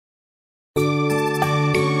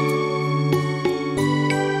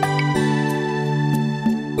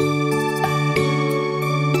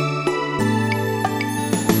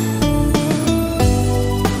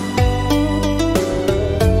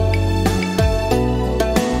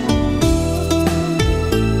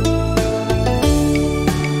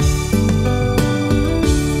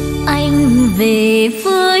về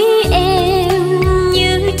với em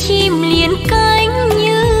như chim liền cánh,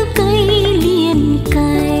 như cây liền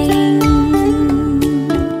cành,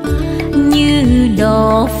 như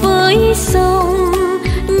đò với sông,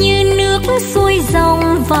 như nước xuôi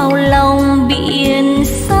dòng vào lòng biển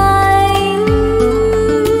xanh.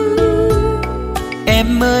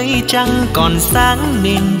 Em ơi trăng còn sáng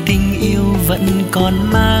nên tình yêu vẫn còn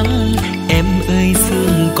mang. Em ơi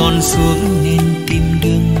sương còn xuống nên tim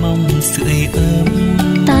đương mong sưởi ấm.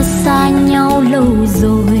 Ta xa nhau lâu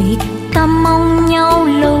rồi, ta mong nhau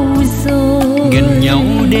lâu rồi, gần nhau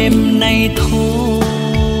đêm nay thôi.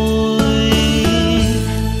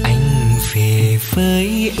 Anh về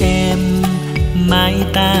với em, mai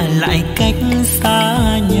ta lại cách xa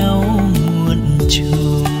nhau muôn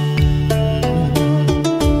trùng.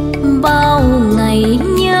 Bao ngày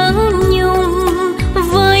nhớ nhung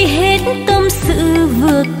vơi hết tâm sự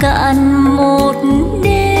vừa cạn một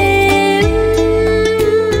đêm.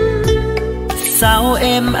 Sao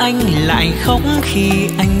em anh lại khóc khi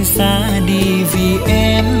anh ra đi vì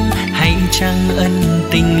em? Hay chăng ân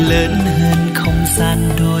tình lớn hơn không gian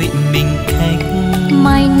đôi mình cách?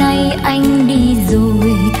 Mai nay anh đi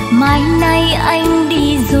rồi, mai nay anh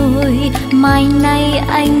đi rồi, mai nay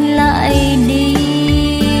anh lại đi.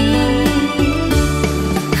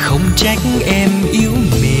 Không trách em yếu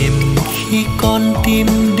mềm khi con tim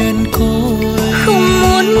đơn côi. Không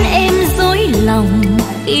muốn em dối lòng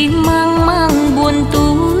khi mang mang buồn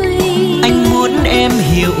túi. Anh muốn em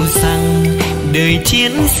hiểu rằng đời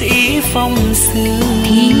chiến sĩ phong sương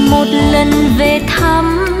thì một lần về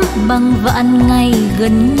thăm bằng vạn ngày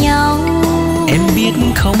gần nhau. Em biết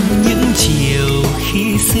không những chiều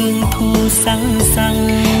khi sương thu sáng sáng,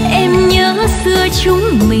 em nhớ xưa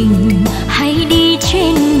chúng mình hay đi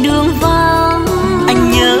trên đường vắng.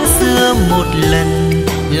 Anh nhớ xưa một lần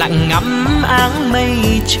lặng ngắm áng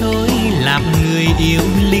mây trôi, làm người yêu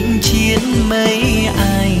lính chiến mấy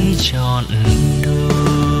ai chọn đôi.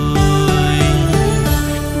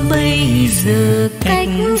 Bây giờ cách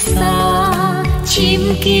xa, chim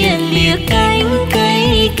kia lìa cánh,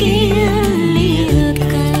 cây kia lìa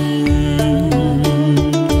cành.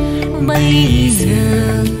 Bây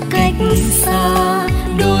giờ cách xa,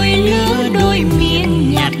 đôi lứa đôi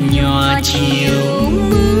miên nhạt nhòa chiều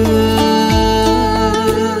mưa.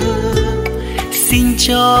 Xin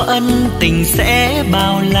cho ân tình sẽ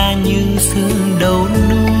bao la như sương đầu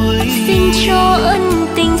núi. Xin cho ân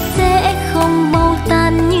tình sẽ không mau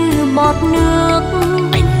tan như bọt nước.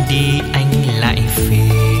 Anh đi anh lại về,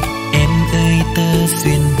 em ơi tơ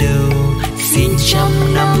duyên đầu, xin trăm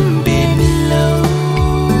năm bên lâu.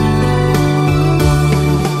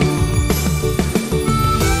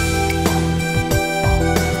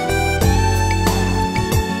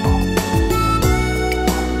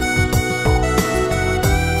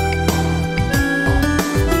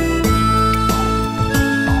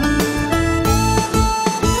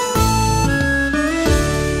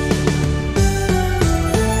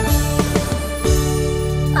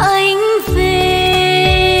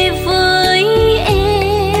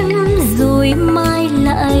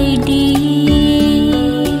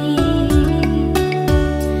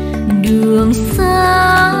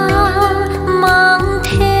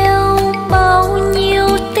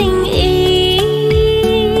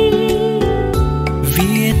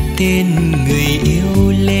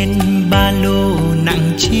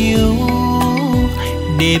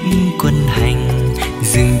 Đêm quân hành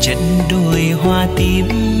dừng chân đôi hoa tím,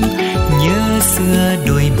 nhớ xưa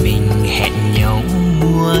đôi mình hẹn nhau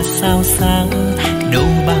mùa sao sáng, đâu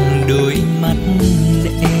bằng đôi mắt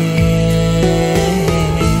em.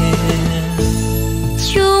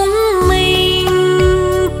 Chúng mình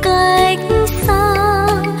cách xa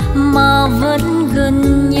mà vẫn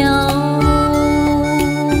gần nhau,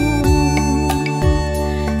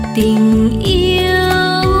 tình yêu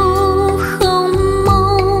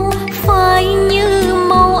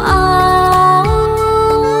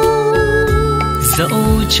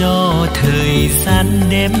cho thời gian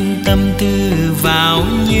đem tâm tư vào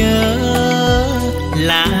nhớ.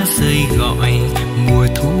 Lá rơi gọi mùa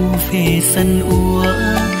thu về sân úa,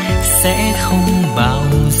 sẽ không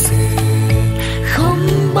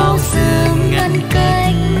bao giờ ngăn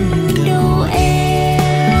cách đâu em.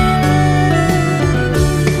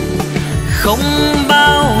 Không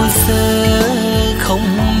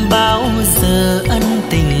bao giờ ân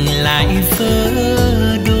tình lại vỡ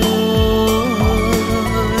đôi.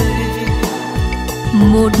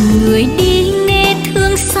 Một người đi nghe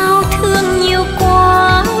thương sao thương nhiều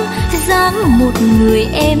quá, dáng một người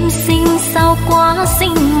em xinh sao quá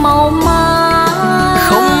xinh màu má.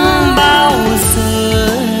 Không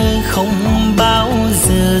bao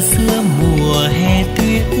giờ xưa mùa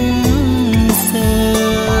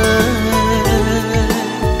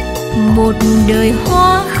Một đời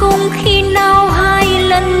hoa không khi nào hai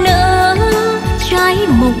lần nữa, trái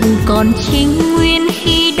mộng còn trinh nguyên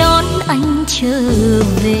khi đón anh trở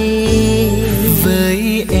về.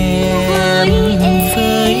 Với em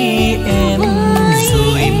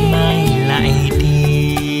rồi mai lại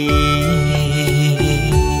đi,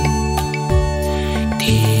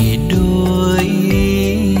 thì đôi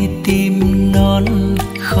tim non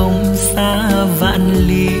không xa vạn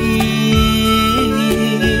lý.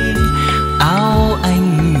 Áo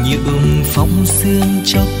anh nhuộm phong sương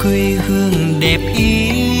cho quê hương đẹp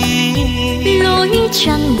ý. Lối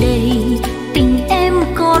trăng đầy tình em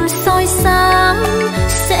còn soi sáng,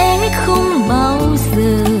 sẽ không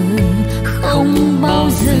bao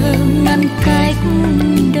giờ ngăn cách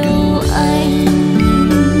đâu anh.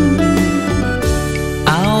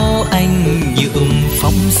 Áo anh nhuộm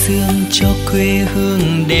phong sương cho quê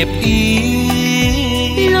hương đẹp ý.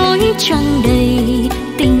 Lối trăng đầy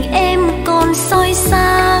tình em còn soi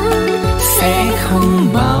sáng, sẽ không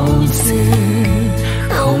bao giờ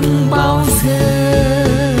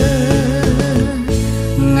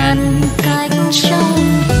ngăn cách trong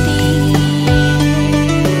tim.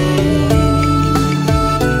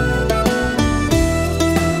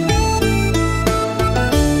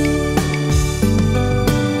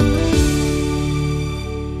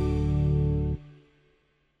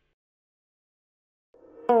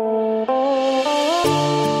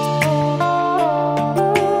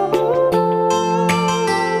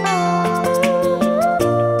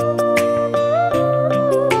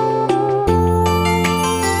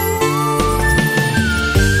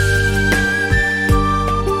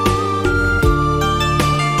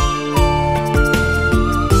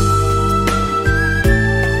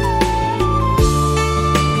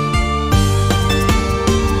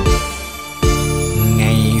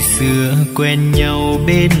 Quen nhau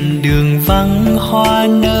bên đường vắng hoa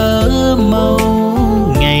nở màu,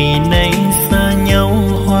 ngày nay xa nhau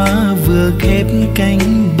hoa vừa khép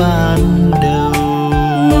cánh ban đầu.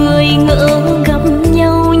 Người ngỡ gặp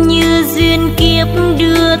nhau như duyên kiếp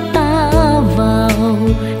đưa ta vào,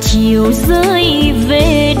 chiều rơi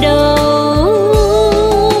về đâu.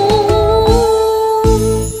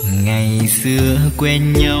 Ngày xưa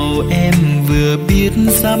quen nhau em vừa biết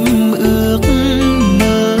dám ước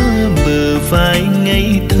mơ, bờ vai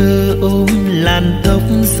ngây thơ ôm làn tóc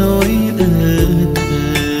rối thơ.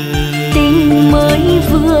 Tình mới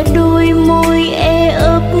vừa đôi môi e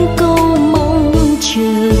ấp câu mong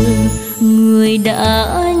chờ, người đã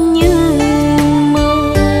như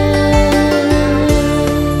mơ.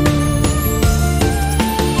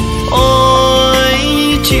 Ôi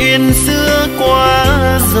chuyện xưa qua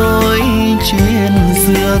rồi, chuyện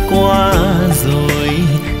xưa qua rồi,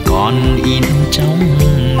 còn in trong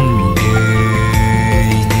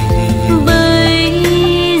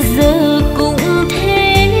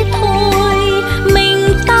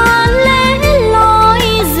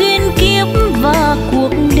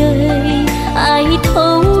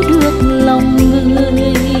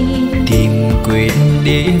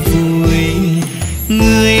để vui.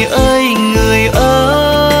 Người ơi người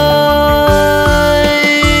ơi,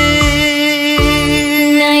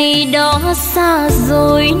 ngày đó xa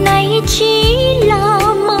rồi nay chỉ là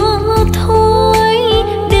mơ thôi.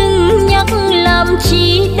 Đừng nhắc làm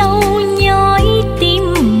chi đau nhói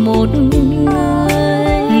tim một người.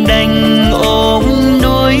 đành ôm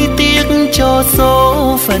nuối tiếc cho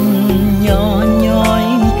số phận nhỏ nhói.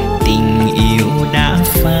 Tình yêu đã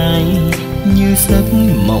phai như giấc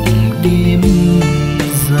mộng đêm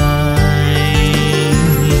dài.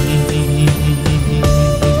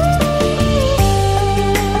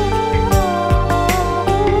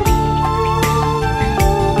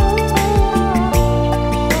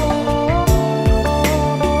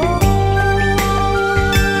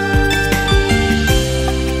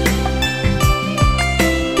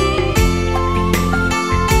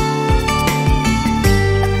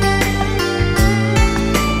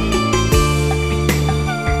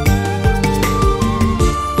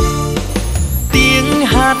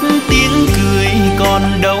 Tiếng cười còn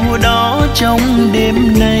đâu đó trong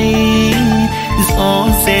đêm nay. Gió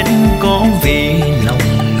rét có về lòng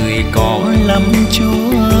người có lắm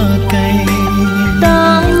chúa cay.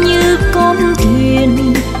 Ta như con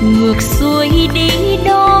thuyền ngược xuôi đi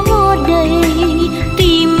đó đây,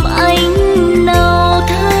 tìm anh nào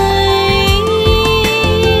thấy.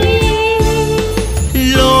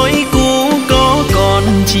 Lối cũ có còn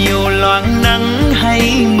chiều loáng nắng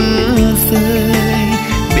hay mưa rơi.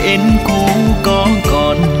 Bên cũ có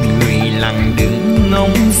con người lặng đứng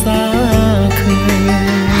ngóng xa khơi.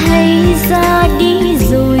 Hay ra đi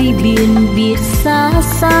rồi biển biệt xa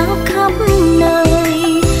xa khắp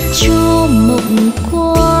nơi, cho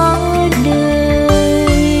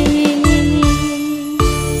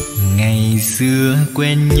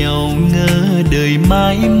lời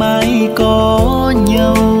mãi mãi có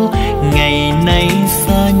nhau. Ngày nay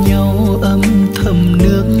xa nhau âm thầm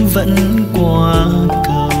nước vẫn qua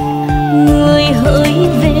cầu. Người hỡi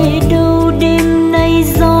về đâu đêm nay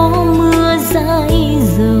gió mưa dãi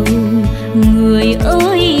dầu. Người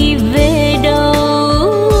ơi về đâu.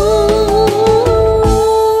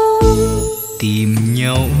 Tìm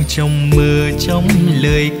nhau trong mưa, trong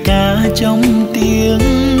lời ca, trong tiếng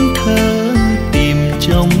thơ. Tìm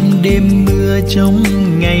trong đêm mưa, trong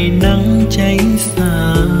ngày nắng cháy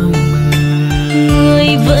xa mờ.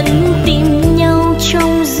 Người vẫn tìm nhau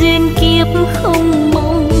trong duyên kiếp không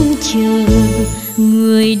mong chờ.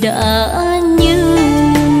 Người đã như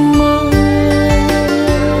mơ.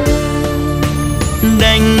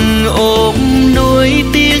 Đành ôm nuối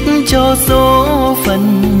tiếc cho số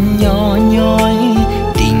phận nhỏ nhoi.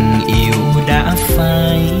 Tình yêu đã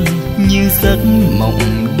phai như giấc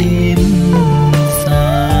mộng đêm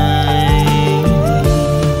dài.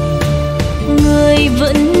 Người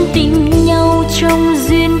vẫn tìm nhau trong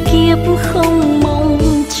duyên kiếp không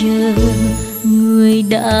mong chờ. Người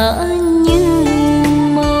đã như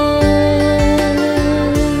mơ.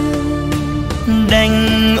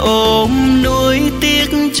 Đành ôm nuối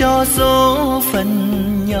tiếc cho số phận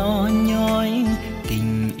nhỏ nhoi.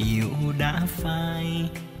 Tình yêu đã phai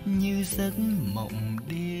như giấc mộng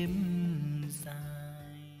đêm dài.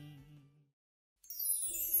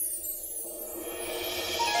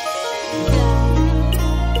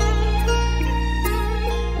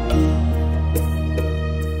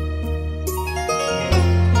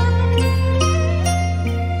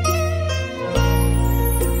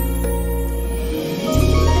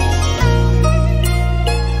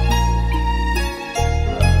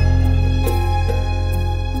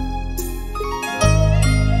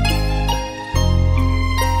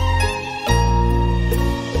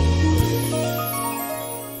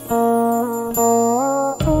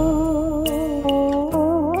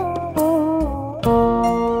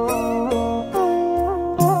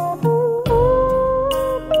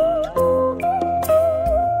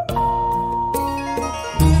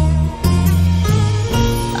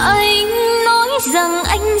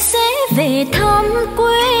 về thăm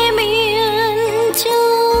quê miền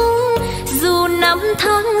Trung, dù năm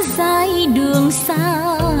tháng dài đường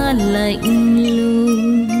xa lạnh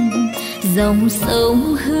lùng. Dòng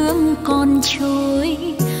sông Hương còn trôi,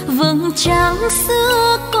 vầng trăng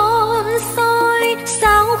xưa còn soi,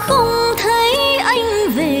 sao không thấy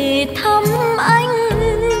anh về thăm anh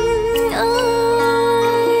ơi.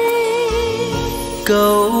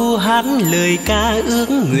 Câu hát lời ca ước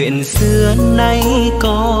nguyện xưa nay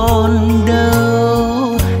còn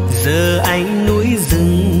đâu, giờ anh núi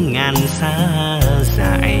rừng ngàn xa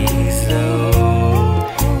dại dầu.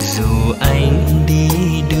 Dù anh đi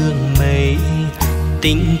đường mây,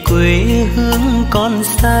 tình quê hương còn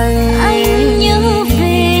say, anh nhớ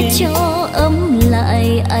về cho ấm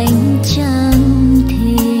lại anh chẳng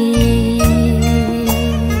thể.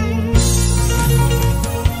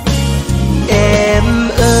 Em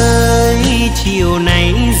ơi chiều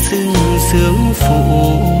nay sương sương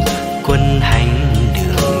phủ, quân hành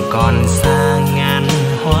đường còn xa ngàn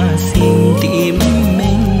hoa sim tím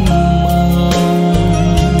mênh mông.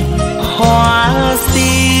 Hoa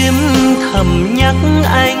sim thầm nhắc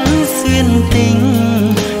anh xuyên tình,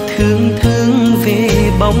 thương thương về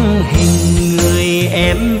bóng hình người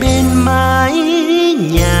em bên mái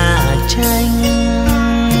nhà tranh.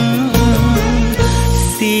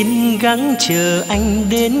 Xin gắng chờ anh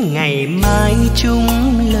đến ngày mai chung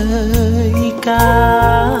lời ca,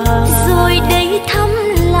 rồi đây thăm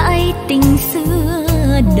lại tình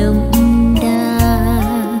xưa đậm đà.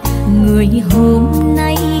 Người hôm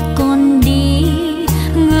nay còn đi,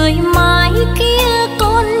 người mai kia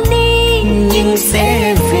còn đi, nhưng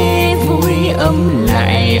sẽ về vui ấm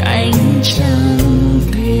lại anh chẳng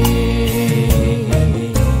thể.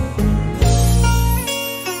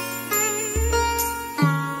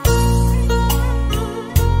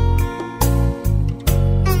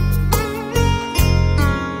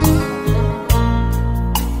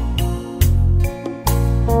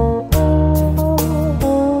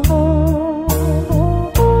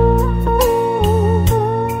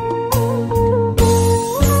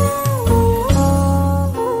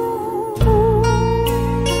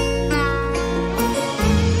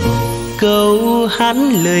 Câu hát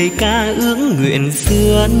lời ca ước nguyện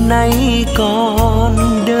xưa nay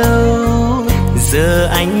còn đâu, giờ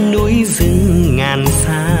anh núi rừng ngàn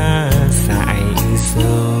xa dại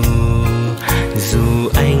dầu. Dù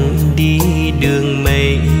anh đi đường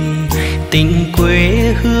mây, tình quê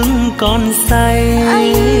hương còn say,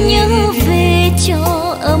 anh nhớ về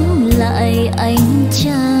cho ấm lại anh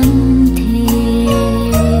chẳng thể.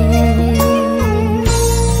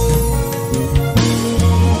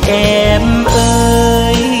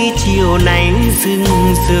 nay dưng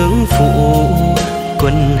sướng phụ,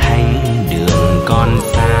 quân hành đường còn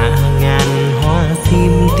xa, ngàn hoa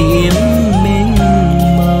sim tím mênh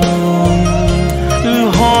mông.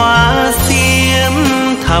 Hoa sim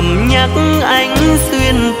thầm nhắc anh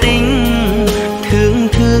duyên tình, thương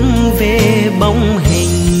thương về bóng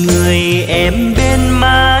hình người em bên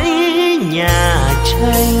mái nhà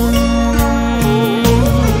tranh.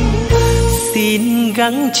 Xin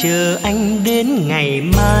gắng chờ anh đến ngày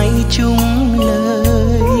mai chung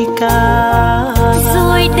lời ca,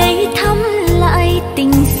 rồi đây thăm lại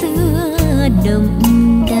tình xưa đậm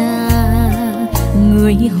đà.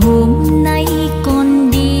 Người hôm nay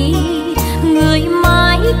còn đi, người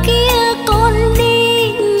mai kia còn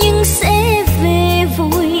đi, nhưng sẽ về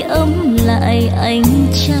vui ấm lại ánh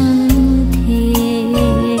trăng thề.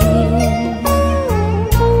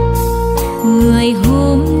 Người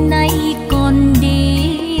hôm nay còn đi,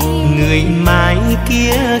 người mai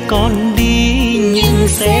kia còn đi, nhưng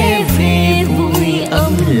sẽ về vui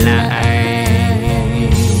ấm lại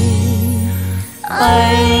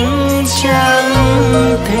ánh trăng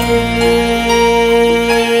thề.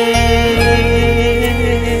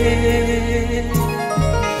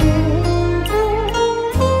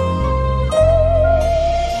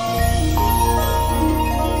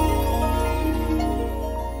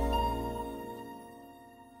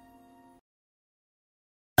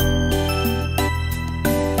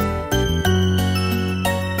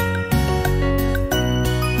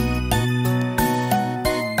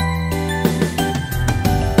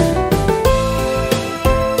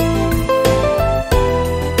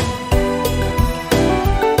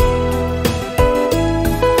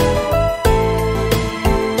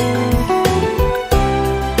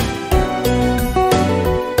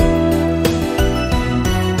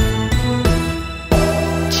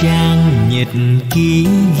 Ký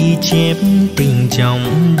ghi chép tình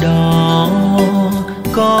trong đó,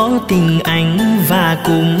 có tình anh và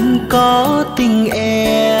cũng có tình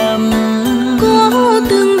em. Có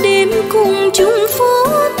từng đêm cùng chung phố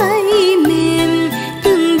tay mềm,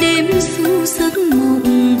 từng đêm du giấc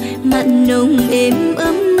mộng mặn nồng êm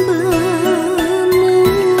ấm bờ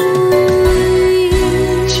môi.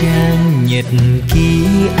 Trang nhật ký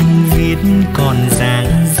anh viết còn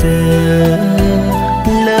dang dở,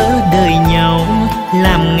 lỡ đời nhau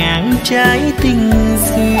làm ngang trái tình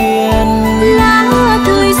duyên. Lá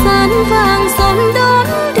thời gian vàng gió đón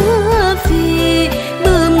đưa về,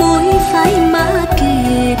 bờ môi phai mã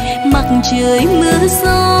kề mặc trời mưa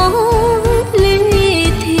gió lê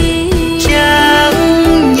thề.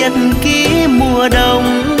 Trang nhật ký mùa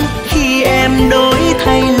đông, khi em đổi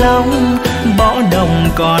thay lòng, bỏ đồng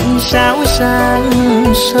còn sáo sang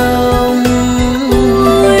sông.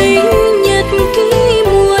 Ôi nhật ký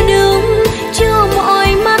mùa đông, cho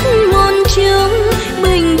mọi mắt ngon trông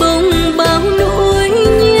bình bồng bao nỗi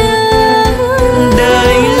nhớ.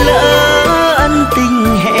 Đời lỡ ân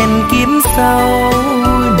tình hẹn kiếm sau,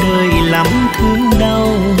 đời lắm thương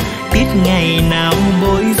đau biết ngày nào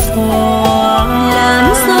bối xóa.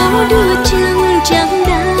 Làn gió đưa trăng trắng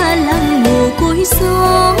đã lăn mồ côi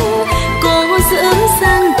gió, có dở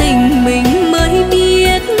sang tình mình mới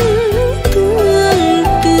biết thương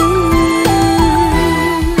tương.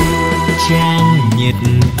 Trang nhật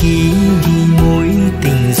ký ghi mối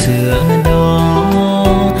tình xưa đó,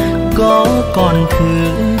 có còn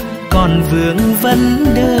thương còn vương vấn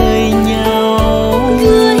đời nhau.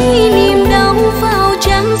 Gửi niềm đau vào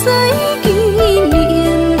trang giấy kỷ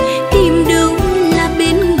niệm, tìm đâu là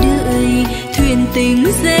bên đời thuyền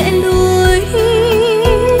tình dễ lối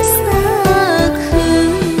xa khơi.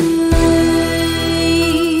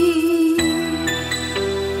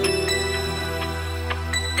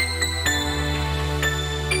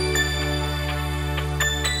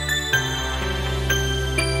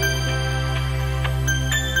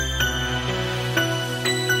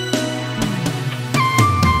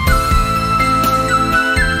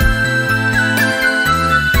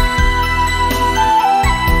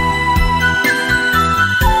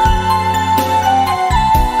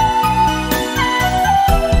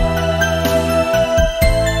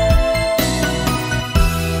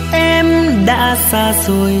 Đã xa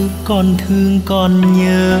rồi còn thương còn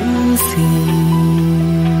nhớ gì,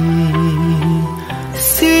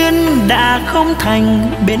 xuyên đã không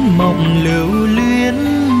thành bên mộng lưu luyến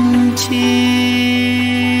chi.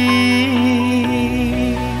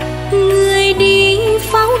 Người đi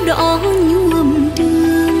pháo đỏ nhuộm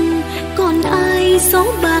đường, còn ai gió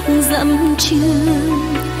bạc dặm trường,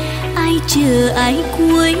 ai chờ ai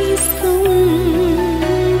cuối sông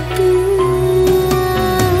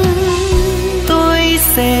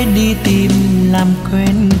sẽ đi tìm làm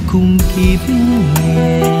quen cùng kiếp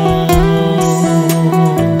nghèo.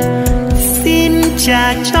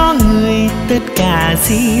 tất cả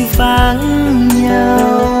dĩ vãng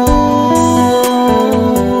nhau.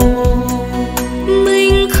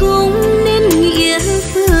 Mình không nên nghĩa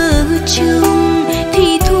vợ chồng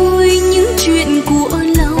thì thôi, những chuyện của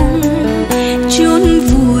lòng chôn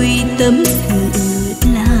vùi tâm sự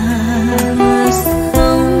là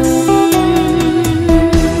sống.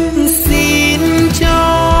 Xin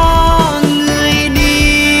cho người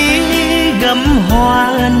đi gắm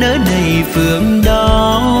hoa nở đầy phượng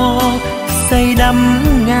đó, say đắm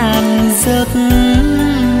ngàn giấc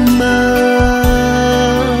mơ.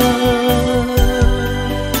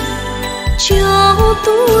 Cho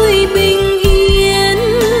tôi bình yên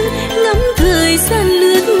ngắm thời gian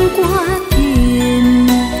lướt qua thuyền,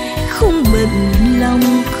 không bận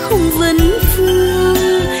lòng không vấn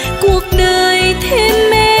vương, cuộc đời thêm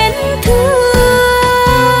mến thương.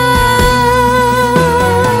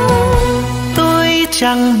 Tôi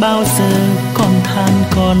chẳng bao giờ còn than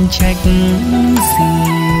còn trách gì,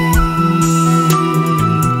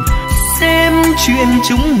 xem chuyện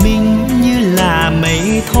chúng mình như là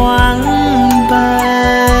mây thoáng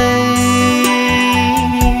bay.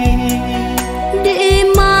 Để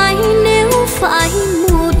mai nếu phải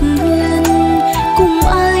một lần cùng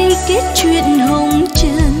ai kết chuyện hồng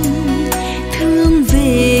trần, thương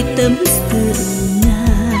về tâm sự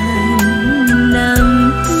ngàn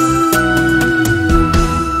năm.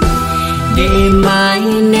 Để mai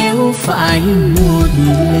nếu phải một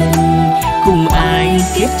lần cùng ai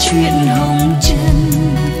kết chuyện hồng trần,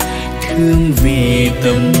 thương về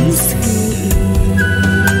tâm sự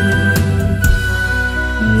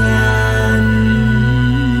ngàn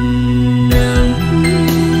năm.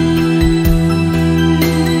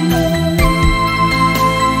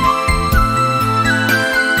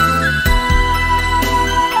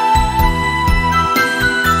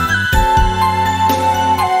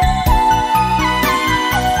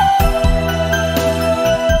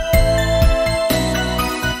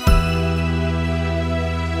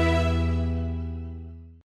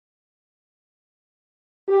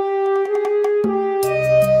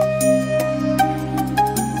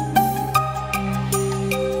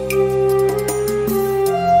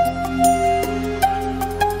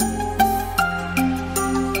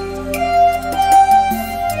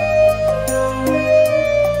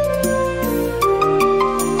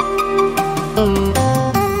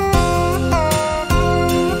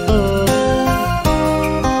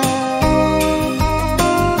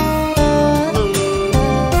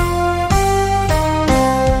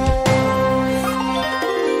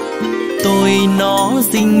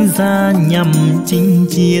 Sinh ra nhằm chinh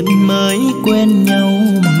chiến mới quen nhau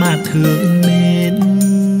mà thương mến.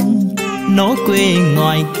 Nó quê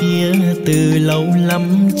ngoài kia từ lâu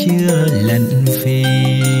lắm chưa lần về.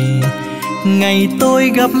 Ngày tôi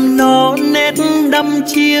gặp nó nét đăm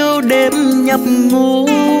chiêu đêm nhập ngũ,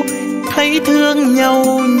 thấy thương nhau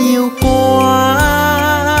nhiều quá.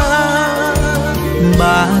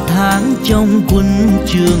 3 tháng trong quân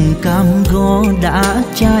trường cam go đã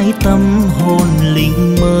trai tâm hồn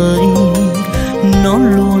lính mới. Nó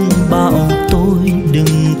luôn bảo tôi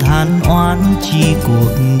đừng than oán chi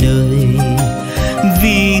cuộc đời,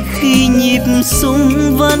 vì khi nhịp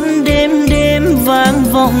súng vẫn đêm đêm vang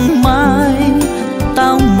vọng mãi,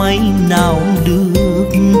 tao mấy nào được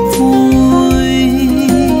vui.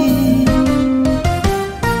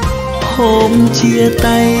 Hôm chia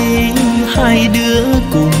tay hai đứa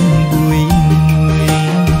cùng bùi ngùi,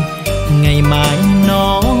 ngày mai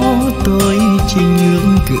nó tôi trên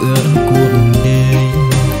ngưỡng cửa cuộc đời,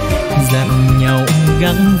 dặn nhau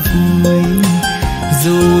gắng vui.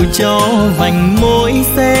 Dù cho vành môi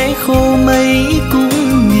sẽ khô mấy cũng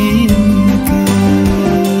mỉm cười.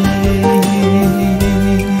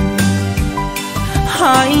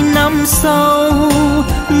 2 năm sau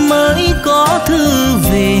mới có thư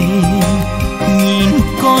về, nhìn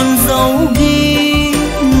con dấu ghi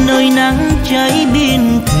nơi nắng cháy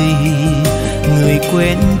biên thùy. Người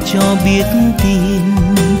quen cho biết tin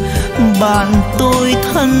bạn tôi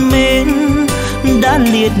thân mến đã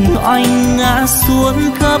liệt oanh ngã xuống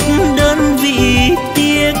khắp đơn vị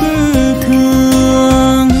tiếc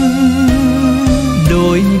thương.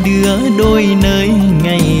 Đôi đứa đôi nơi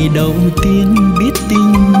ngày đầu tiên biết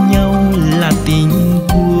tin nhau là tình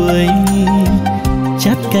cuối.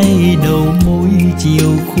 Chát cây đầu môi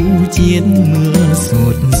chiều khu chiến mưa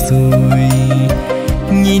sụt sùi.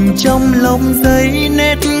 Nhìn trong lồng giấy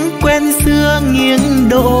nét quen xưa nghiêng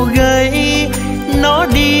độ gầy, nó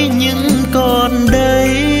đi những còn đây.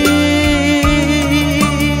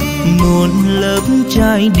 Một lớp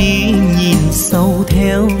trai đi nhìn sâu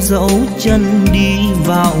theo dấu chân đi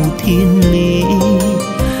vào thiên lý.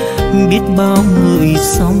 biết bao người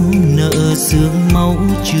sống nợ sương máu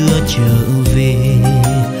chưa trở về.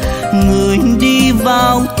 Người đi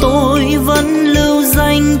vào tôi vẫn lưu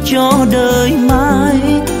danh cho đời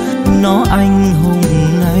mãi, nó anh hùng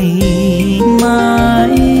ngày mai.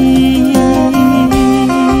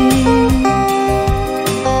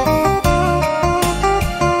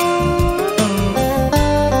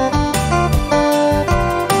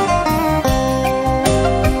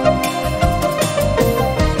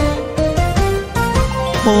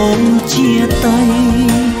 Hôm chia tay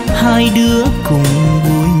hai đứa cùng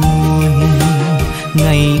buổi ngồi,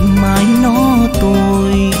 ngày mai nó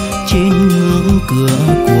tôi trên ngưỡng cửa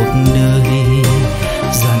cuộc đời.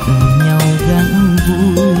 Dặn nhau gắng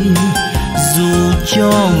vui, dù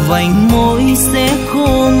cho vành môi sẽ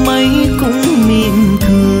khô mấy cũng mỉm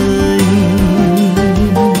cười.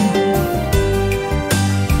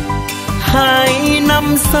 2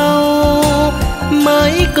 năm sau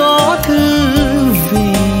mới có thư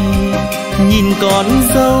về, nhìn con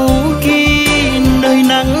dâu kia nơi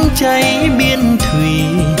nắng cháy biên thủy,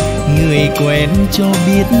 người quen cho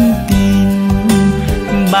biết tin.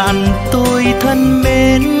 Bạn tôi thân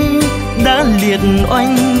mến đã liệt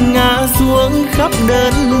oanh ngã xuống khắp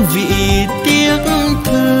đơn vị tiếc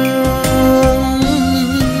thương.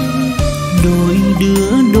 Đôi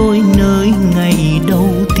đứa đôi nơi ngày đầu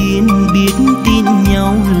tiên biết tin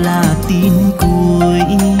nhau là tin cuối.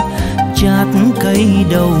 Chát cây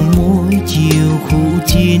đầu môi chiều khu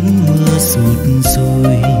chiến mưa sụt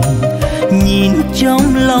sùi, nhìn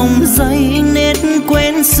trong lòng giấy nét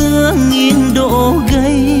quen xưa nghiêng độ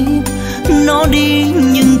gây. Nó đi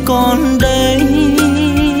nhưng còn đây,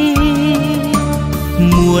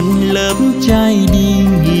 muôn lớp trai đi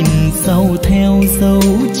nhìn sau theo dấu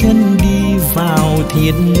chân đi vào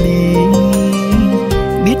thiên lý.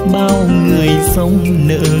 Biết bao người sống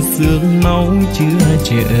nợ sương máu chưa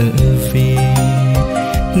trở về.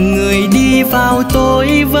 Người đi vào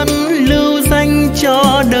tôi vẫn lưu danh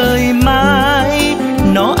cho đời mãi,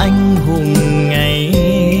 nó anh hùng ngày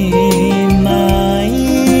mai.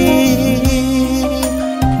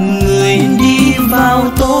 Người đi vào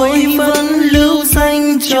tôi vẫn lưu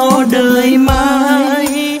danh cho đời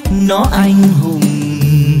mãi, nó anh hùng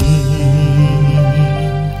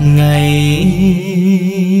ngày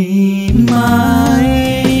mai.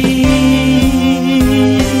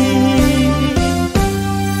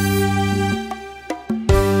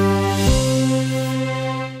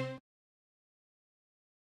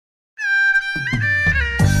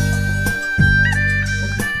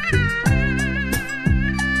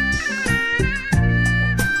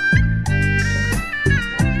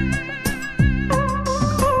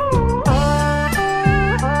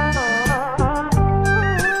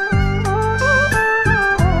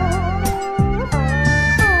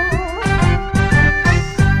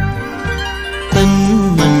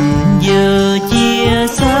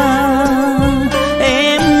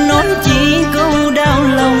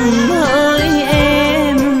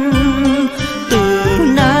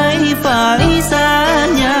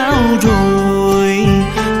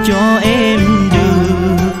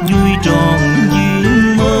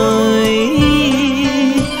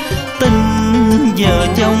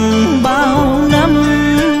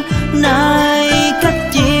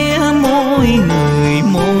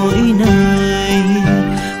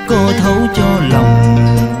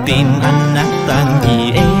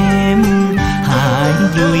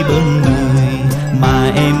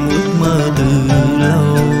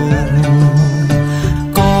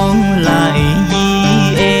 Con lại vì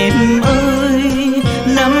em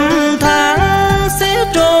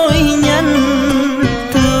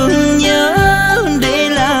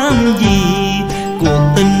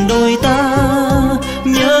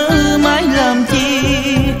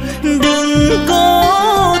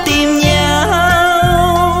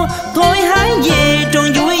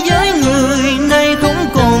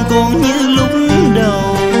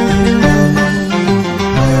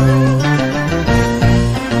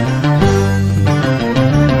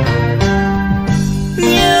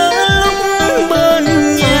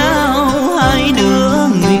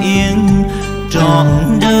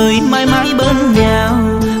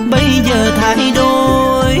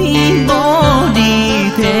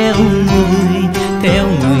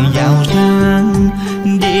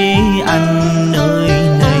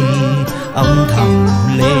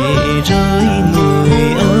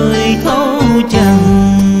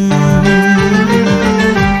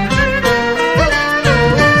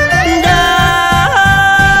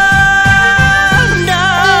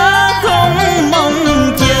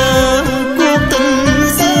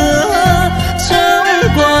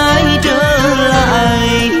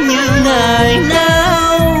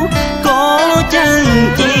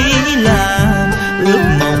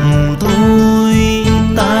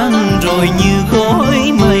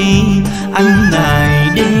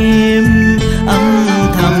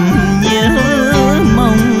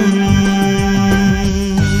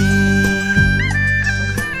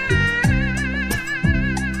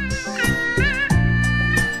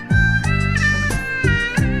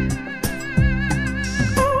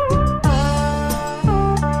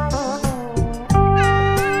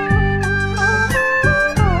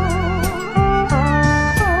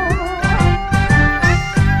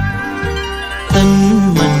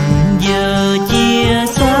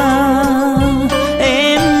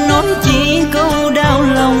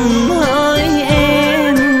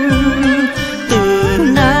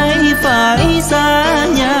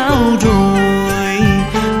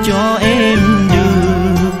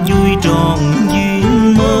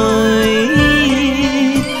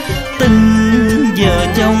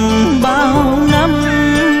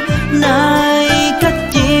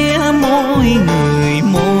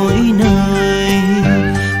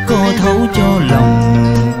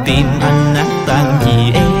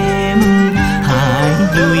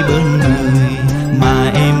bên người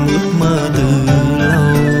mà em ước mơ từ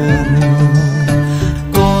lâu.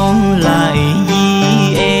 Còn lại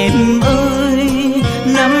gì em ơi,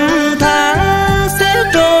 năm tháng sẽ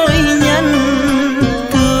trôi nhanh,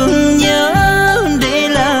 thương nhớ để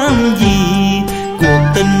làm gì, cuộc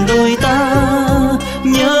tình đôi ta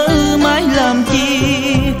nhớ mãi làm chi.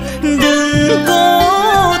 Đừng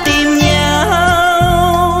có tìm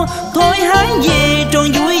nhau, thôi hãy về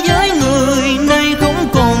tròn vui với người, nay không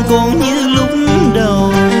còn như lúc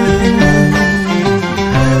đầu.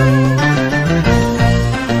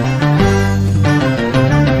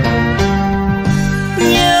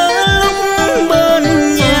 Nhớ lúc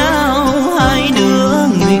bên nhau hai đứa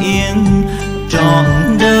nguyện trọn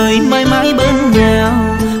đời mãi mãi bên nhau,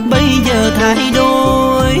 bây giờ thay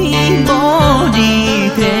đổi bỏ đi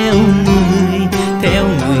theo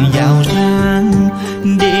người giàu sang,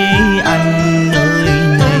 để anh nơi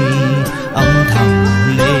này âm thầm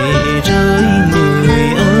lệ rơi người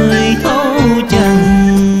ơi thấu chẳng.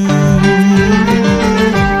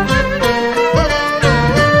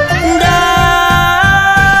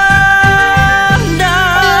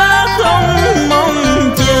 Đã không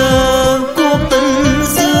mong chờ cuộc tình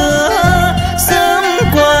xưa sớm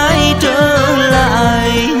quay trở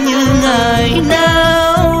lại như ngày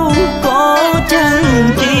nào, có chăng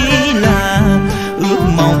chỉ là ước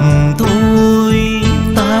mộng thôi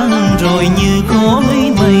tan rồi như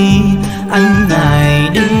khói mây. Anh ngày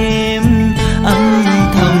đêm âm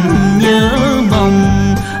thầm nhớ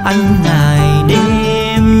mong, anh ngày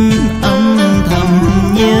đêm âm thầm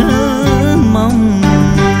nhớ mong.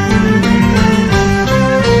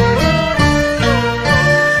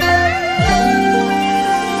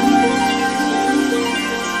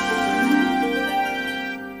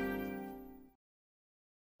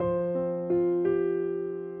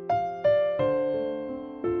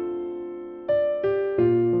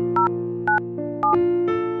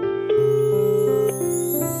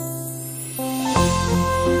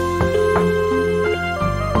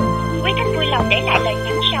 Quý khách vui lòng để lại lời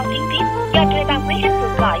nhắn sau tiếng tiếp. Do thuê bao quý khách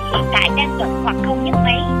vừa gọi hiện tại đang bận hoặc không nhấc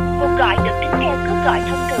máy, cuộc gọi được tính theo cước gọi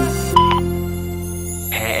thông thường.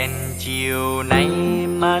 Hẹn chiều nay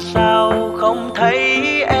mà sao không thấy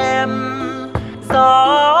em,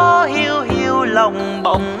 gió hiu hiu lòng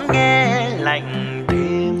bỗng nghe lạnh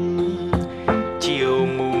thêm. Chiều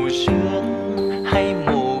mù sương hay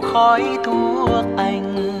mù khói thuốc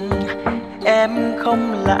anh, em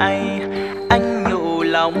không lại anh nhủ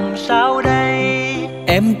lòng sao đây.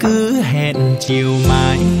 Em cứ hẹn chiều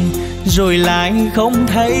mai rồi lại không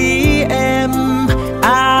thấy em,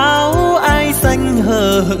 áo ai xanh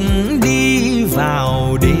hờ hững đi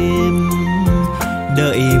vào đêm.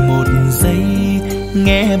 Đợi một giây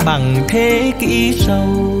nghe bằng thế kỷ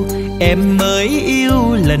sâu, em mới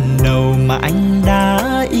yêu lần đầu mà anh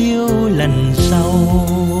đã yêu lần sau.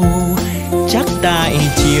 Chắc tại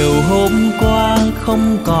chiều hôm qua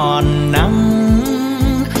không còn nắng,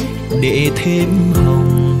 để thêm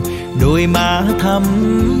hồng đôi má thắm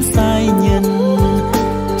sai nhân.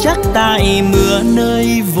 Chắc tại mưa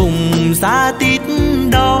nơi vùng xa tít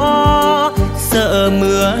đó, sợ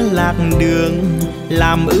mưa lạc đường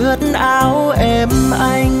làm ướt áo em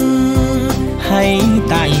anh. Hay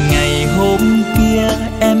tại ngày hôm kia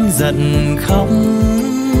em giận không,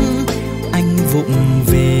 anh vụng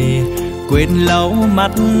về quên lau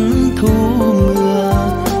mắt thu mưa.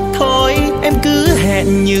 Thôi em cứ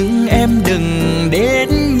hẹn nhưng em đừng đến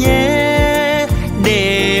nhé,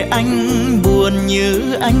 để anh buồn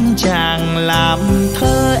như anh chàng làm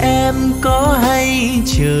thơ. Em có hay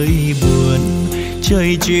trời buồn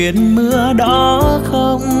trời chuyện mưa đó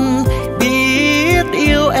không, biết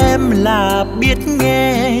yêu em là biết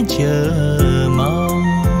nghe chờ mong.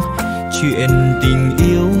 Chuyện tình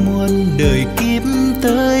yêu muôn đời kiếp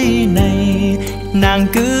tới này, nàng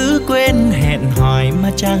cứ quên hẹn hò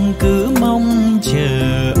mà chẳng cứ mong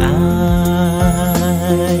chờ ai.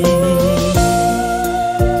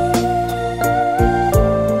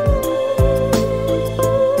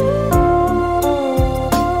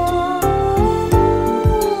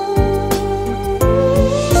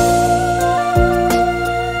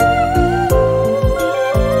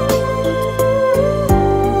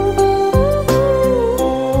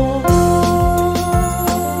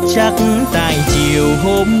 Chắc tại chiều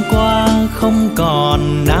hôm qua không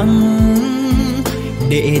còn nắng,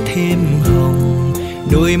 để thêm hồng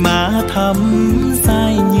đôi má thắm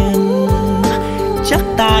sai nhân. Chắc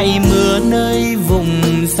tại mưa nơi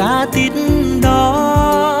vùng xa tít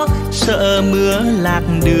đó, sợ mưa lạc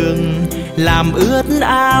đường làm ướt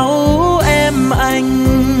áo em anh.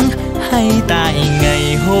 Hay tại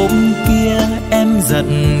ngày hôm kia em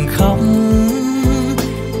giận không,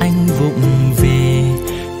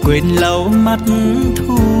 quên lâu mắt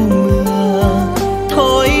thu mưa.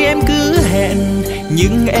 Thôi em cứ hẹn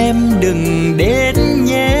nhưng em đừng đến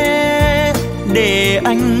nhé, để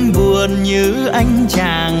anh buồn như anh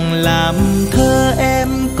chàng làm thơ em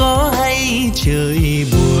có hay trời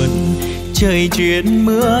buồn, trời chuyện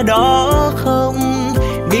mưa đó không?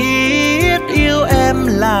 Biết yêu em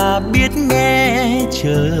là biết nghe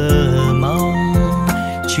chờ mong,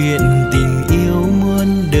 chuyện tình yêu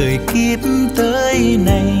muôn đời kiếp tới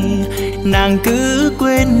này. Nàng cứ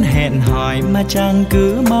quên hẹn hỏi mà chàng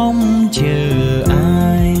cứ mong chờ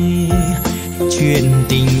ai. Chuyện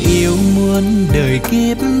tình yêu muôn đời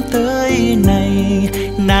kiếp tới này,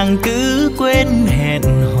 nàng cứ quên hẹn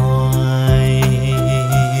hỏi,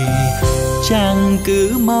 chàng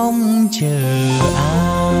cứ mong chờ ai.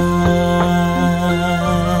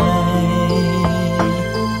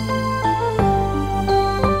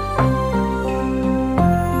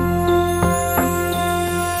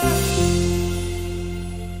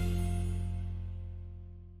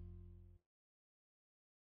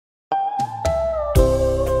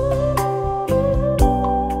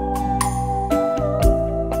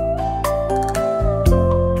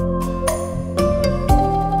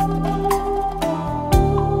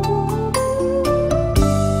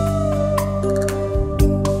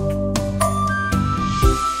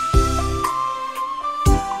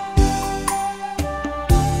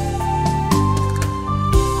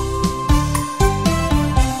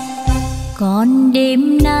 Còn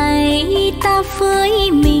đêm nay ta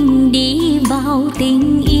với mình đi vào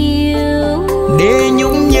tình yêu, để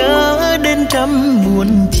nhung nhớ đến trăm muôn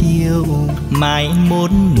chiều, mai mốt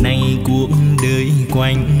này cuộc đời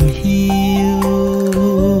quạnh hiu.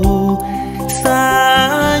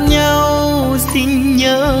 Xa nhau xin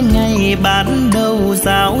nhớ ngày ban đầu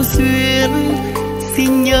giao duyên,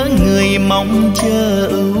 xin nhớ người mong chờ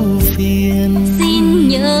ưu phiền, xin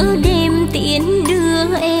nhớ đêm tiễn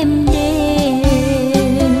đưa em đến.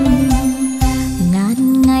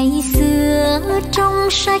 Ngàn ngày xưa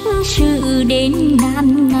trong sách sử đến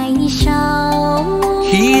ngàn ngày sau,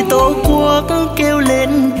 khi tổ quốc kêu lên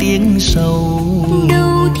tiếng sầu,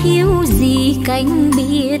 đâu thiếu gì cánh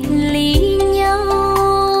biệt ly nhau.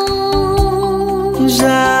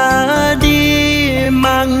 Ra đi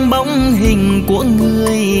mang bóng hình của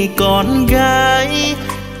người con gái,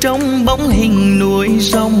 trong bóng hình núi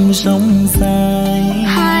sông sông dài.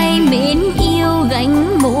 Hai mến yêu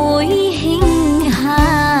gánh mỗi hình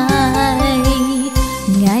hài,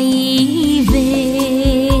 ngày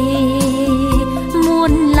về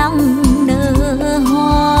muôn lòng nở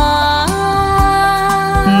hoa.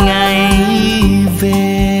 Ngày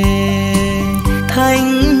về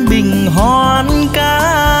thanh bình hoan ca,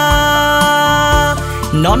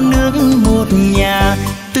 non nước một nhà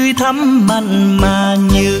tươi thắm mặn mà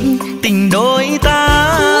những tình đôi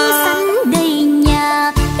ta. Lúa sắn đầy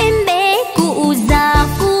nhà em bé cụ già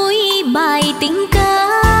vui bài tình ca,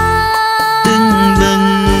 từng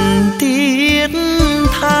bừng thiết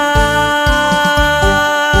tha.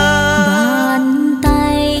 bàn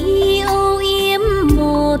tay âu yếm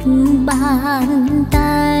một bàn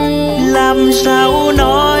tay, làm sao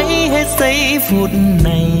nói hết giây phút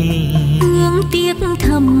này, thương tiếc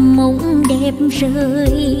thầm mộng đẹp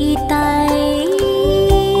rơi tay.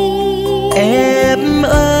 Em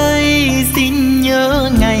ơi xin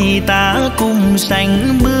nhớ ngày ta cùng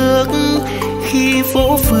sánh bước, khi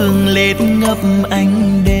phố phường lên ngập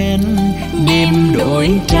ánh đèn, đêm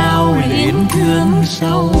đổi trao luyến thương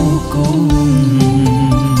sau cùng.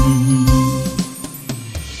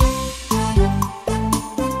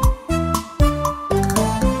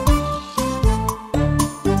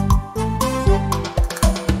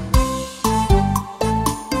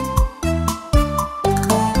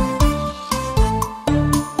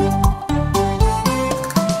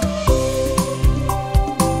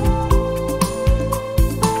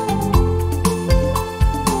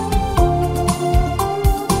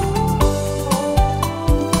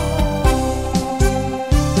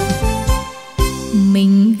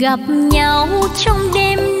 Gặp nhau trong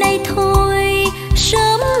đêm nay thôi,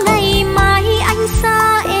 sớm ngày mai anh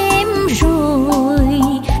xa em rồi.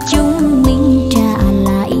 Chúng mình trả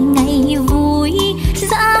lại ngày vui,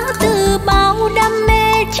 giã từ bao đam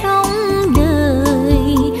mê trong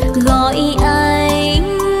đời. Gọi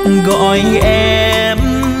anh, gọi em,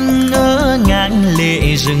 ngỡ ngàng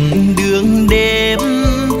lệ rừng đường đêm,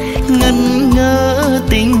 ngẩn ngơ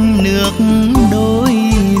tình nước đôi.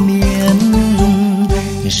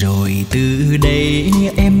 Rồi từ đây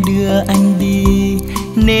em đưa anh đi,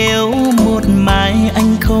 nếu một mai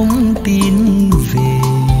anh không tin về.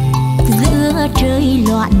 Giữa trời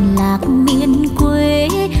loạn lạc miền quê,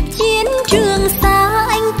 chiến trường xa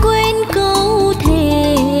anh quên.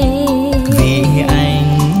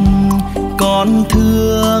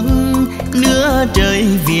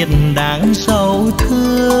 trời Việt đang sầu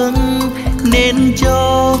thương, nên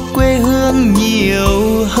cho quê hương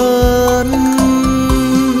nhiều hơn.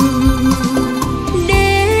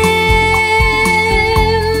 Đêm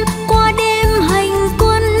qua đêm hành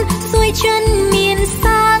quân xuôi chân miền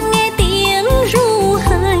xa, nghe tiếng ru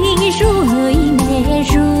hơi mẹ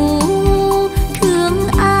ru, thương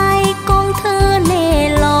ai con thơ lẻ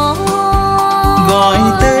loi. Gọi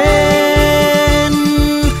tên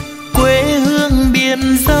quê hương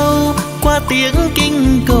biển sâu qua tiếng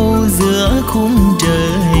kinh cầu giữa khung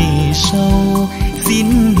trời sâu, xin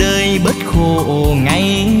đời bất khổ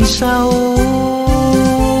ngày sau.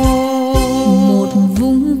 Một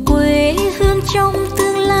vùng quê hương trong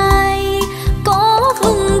tương lai, có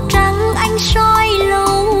vầng trăng ánh soi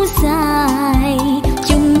lâu dài.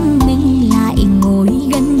 Chúng mình lại ngồi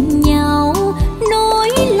gần nhau, nối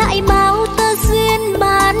lại bao tơ duyên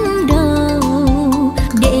ban đầu.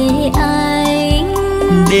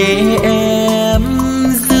 Để em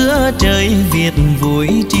giữa trời Việt vui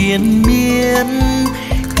triền miên,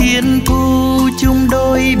 thiên thu chung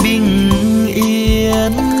đôi bình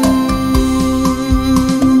yên.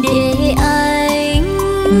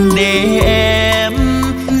 Để em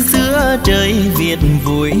giữa trời Việt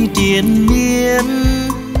vui triền miên,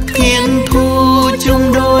 thiên thu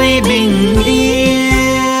chung đôi bình yên.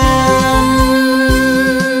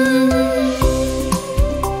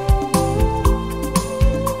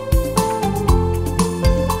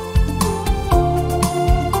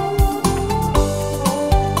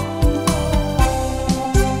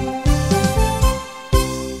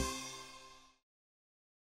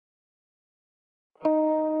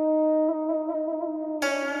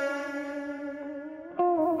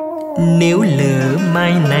 Nếu lỡ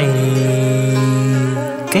mai này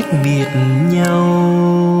cách biệt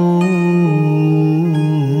nhau,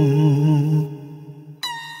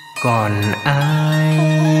 còn ai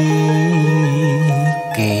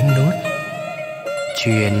kể nốt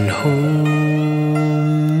chuyện hôm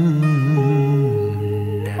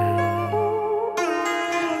nào?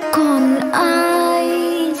 Còn ai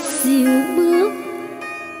dìu bước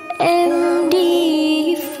em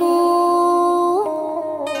đi phố,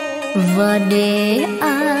 và để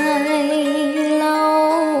ai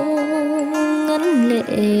lau ngấn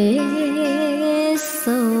lệ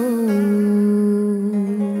sâu.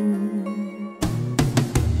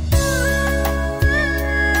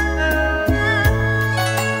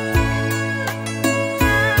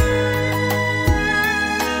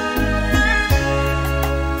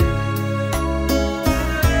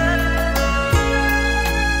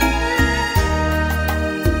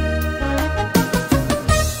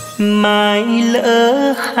 Mai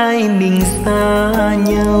lỡ hai mình xa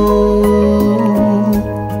nhau,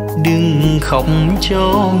 đừng khóc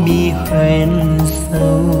cho mi hoen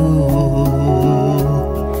sâu.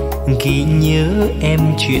 Ghi nhớ em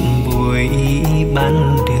chuyện buổi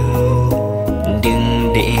ban đầu,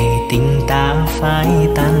 đừng để tình ta phai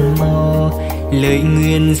tan mau, lời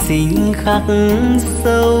nguyện xin khắc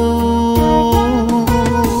sâu.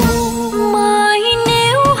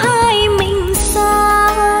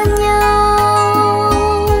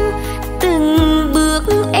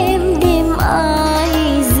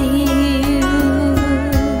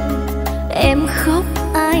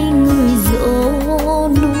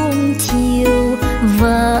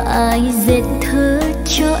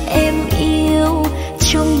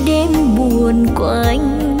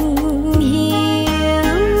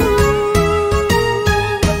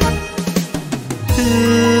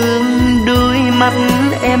 Mắt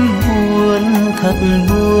em buồn thật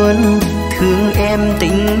buồn, thương em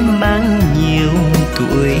tính mang nhiều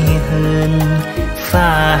tuổi hơn.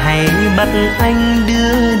 Và hãy bắt anh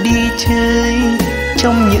đưa đi chơi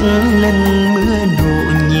trong những lần mưa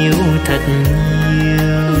đổ nhiều thật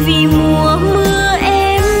nhiều. Vì mùa mưa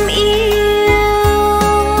em yêu,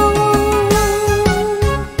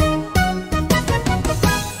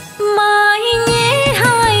 mai nhé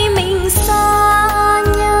hai mình xa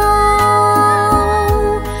nhau,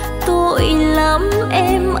 tội lắm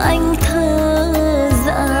em anh thơ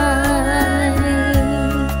dại.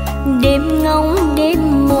 Đêm ngóng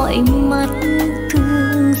đêm mọi mắt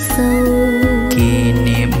thương sâu, kỷ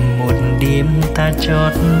niệm một đêm ta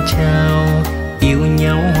chót trao, yêu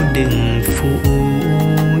nhau đừng phụ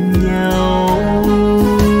nhau.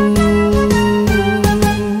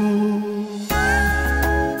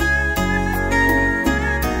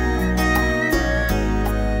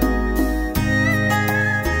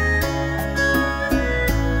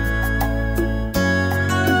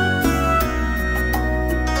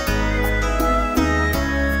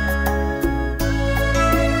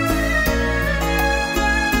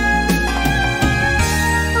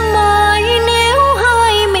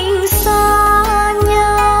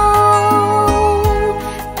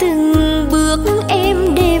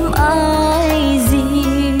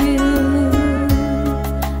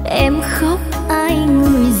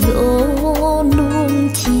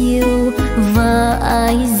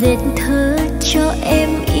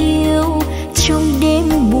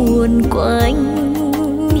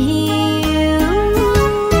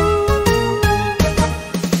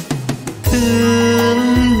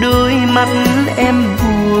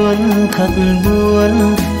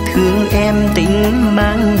 tính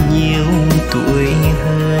mang nhiều tuổi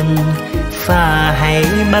hơn. Và hãy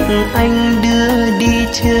bắt anh đưa đi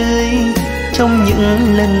chơi trong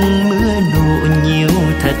những lần mưa nổ nhiều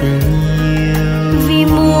thật nhiều. Vì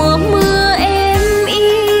mùa mưa em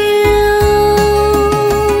yêu,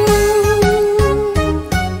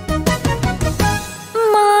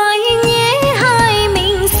 mai nhé hai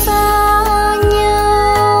mình xa nhau.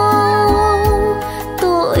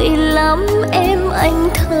 Tội lắm em anh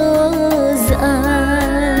thơ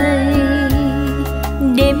dại,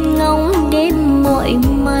 đêm ngóng đêm mọi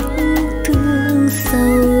mắt thương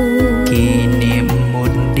sầu. Kỷ niệm một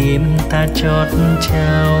đêm ta chót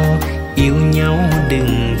trao, yêu nhau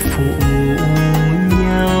đừng phụ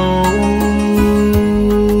nhau.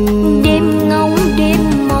 Đêm ngóng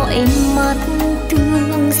đêm mọi mắt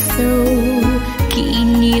thương sầu, kỷ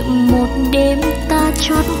niệm một đêm ta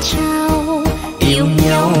chót trao, Yêu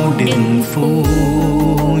nhau đừng phụ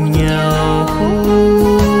nhau.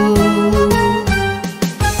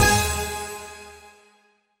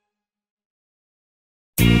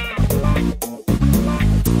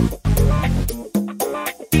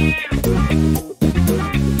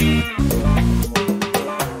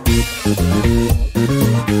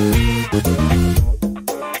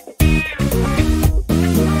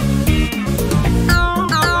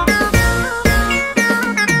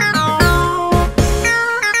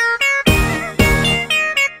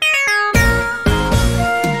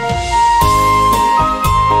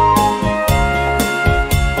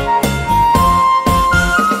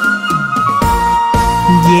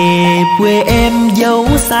 Về quê em dấu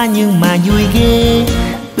xa nhưng mà vui ghê,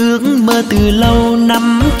 ước mơ từ lâu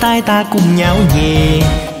nắm tay ta cùng nhau về.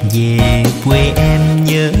 Về quê em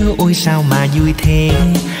nhớ ôi sao mà vui thế,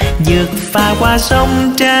 vượt phà qua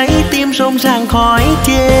sông trái tim rộn ràng khói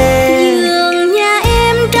chê. Vườn nhà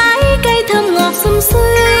em trái cây thơm ngọt sum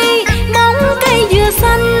xuê, bóng cây dừa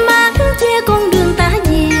xanh mát che con đường ta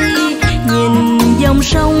về. Nhìn dòng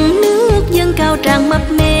sông nước dâng cao tràn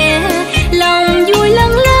mập mè, lòng vui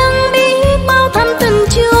lâng lâng biết bao thắm tình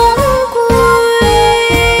chốn quê.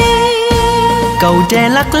 Cầu tre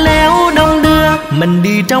lắc léo đông đưa, mình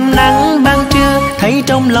đi trong nắng ban trưa, thấy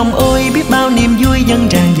trong lòng ôi biết bao niềm vui dâng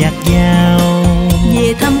tràn dạt dào.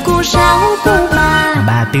 Về thăm cô Sáu cô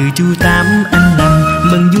bà từ chú Tám anh Năm,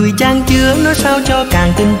 mừng vui chan chứa nói sao cho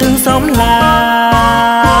càng tình thương sống la.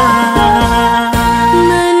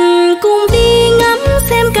 Mình cùng đi ngắm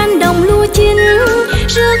xem cánh đồng lúa chín,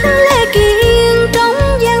 rước lễ kiên trống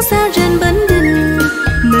gian xa trên bến đình.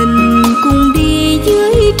 Mình cùng đi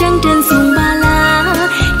dưới trăng trên xuồng ba la,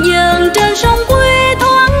 dần trên sông quê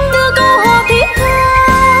thoáng đưa câu hò thiết tha.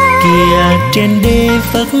 Kìa trên đê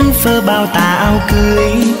phất phơ bao tà áo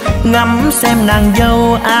cưới, ngắm xem nàng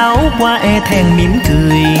dâu áo qua e thẹn mỉm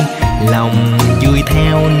cười. Lòng vui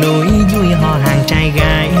theo nỗi vui hò hàng trai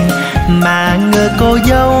gái, mà ngờ cô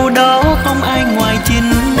dâu đó không ai ngoài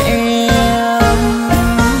chính em.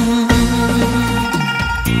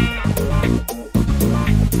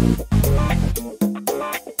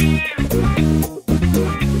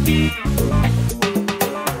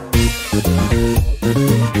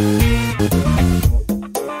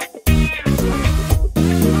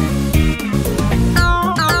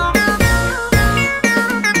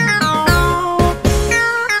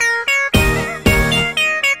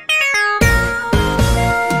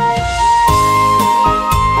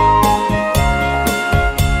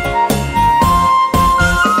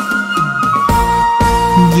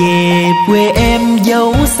 Về quê em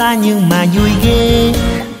dấu xa nhưng mà vui ghê,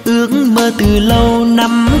 ước mơ từ lâu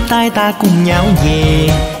nắm tay ta cùng nhau về.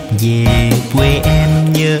 Về quê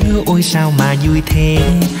em nhớ ôi sao mà vui thế,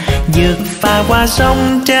 vượt phà qua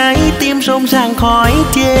sông trái tim rộn ràng khói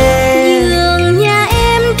chê. Vườn nhà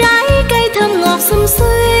em trái cây thơm ngọt sum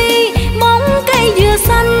xuê, bóng cây dừa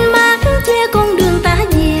xanh mát che con đường ta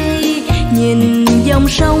về. Nhìn dòng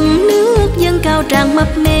sông nước dâng cao tràn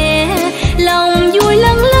mập mè, lòng vui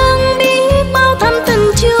lâng lâng biết bao thắm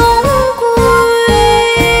tình chốn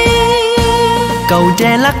quê. Cầu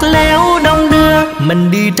tre lắc léo đông đưa,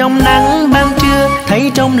 mình đi trong nắng ban trưa,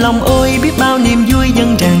 thấy trong lòng ôi biết bao niềm vui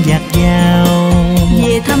dâng tràn dạt dào.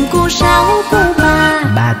 Về thăm cô Sáu cô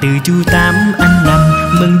bà từ chú Tám anh Năm,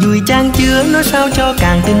 mừng vui chan chứa nói sao cho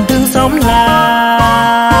càng tình thương sống la.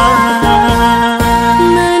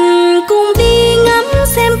 Mình cùng đi ngắm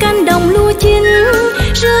xem cánh đồng lúa chín,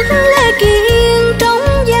 rước lễ kiên trống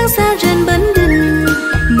gian xa trên bến đình.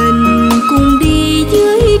 Mình cùng đi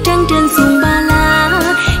dưới trăng trên xuồng ba la,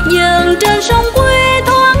 dần trên sông quê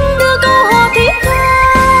thoáng đưa câu hò thiết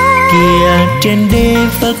tha. Kìa trên đê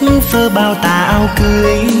phất phơ bao tà áo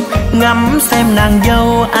cưới, ngắm xem nàng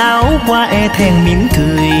dâu áo qua e thẹn mỉm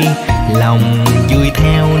cười. Lòng vui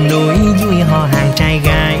theo nỗi vui hò hàng trai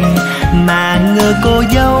gái, mà ngờ cô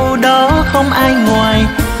dâu đó không ai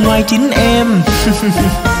ngoài chính em.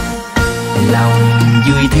 Lòng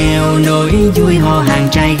vui theo nỗi vui hò hàng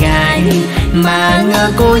trai gái, mà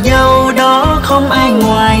ngờ cô dâu đó không ai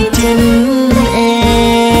ngoài chính em.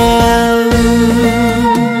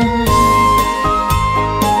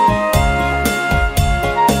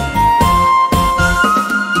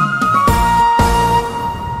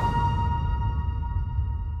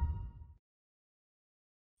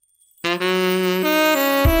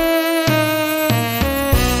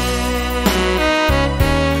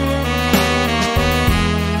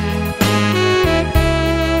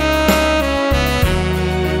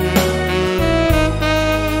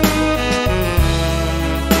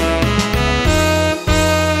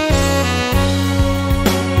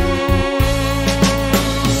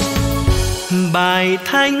 Bài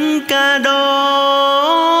thánh ca đó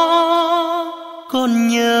con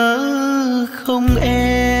nhớ không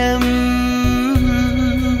em?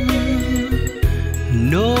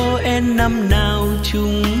 Noel năm nào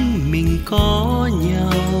chúng mình có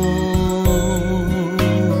nhau,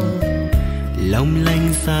 long lanh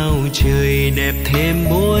sao trời đẹp thêm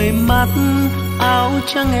môi mắt. Áo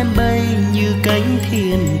trắng em bay như cánh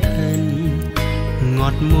thiên thần,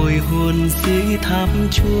 ngọt môi hôn dưới tháp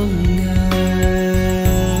chuông ngân.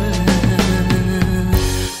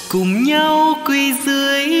 Cùng nhau quỳ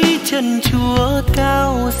dưới chân Chúa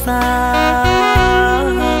cao xa,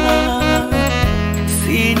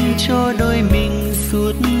 xin cho đôi mình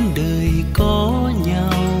suốt đời có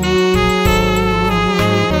nhau.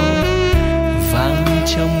 Vang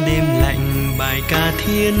trong đêm lạnh bài ca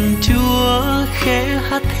Thiên Chúa, khẽ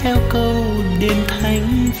hát theo câu đêm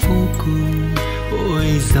thánh vô cùng. Ôi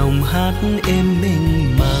dòng hát êm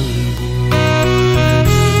mênh mang buồn,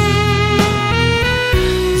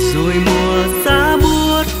 rồi mùa giá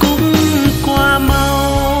buốt cũng qua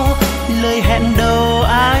mau. Lời hẹn đầu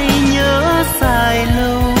ai nhớ dài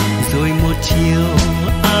lâu, rồi một chiều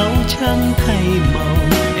áo trắng thay màu.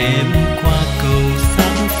 Em qua cầu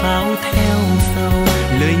sáng pháo theo sau,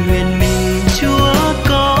 lời nguyện mình Chúa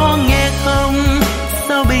có nghe không?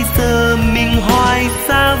 Sao bây giờ mình hoài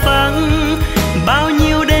xa vắng? Bao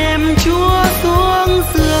nhiêu đêm Chúa xuống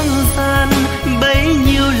dương gian, bấy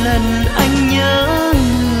nhiêu lần anh nhớ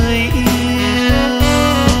người yêu.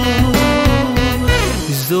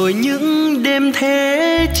 Rồi những đêm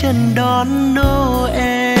thế trần đón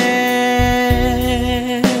Noel,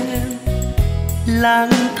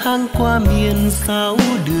 lang thang qua miền sáu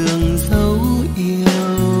đường dấu yêu.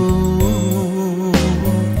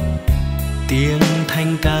 Tiếng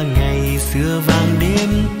thanh ca ngày xưa vang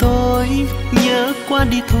đêm tối, nhớ qua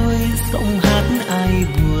đi thôi giọng hát ai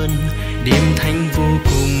buồn. Đêm thanh vô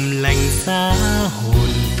cùng lạnh giá hồn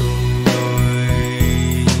tôi.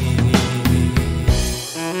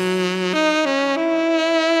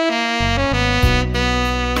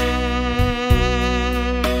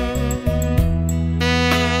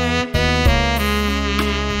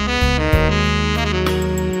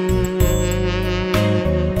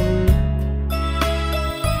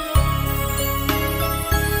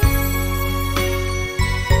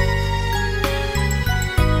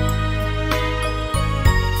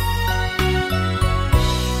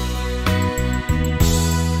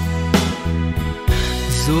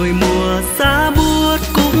 Rồi mùa giá buốt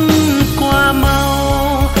cũng qua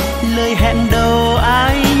mau, lời hẹn đầu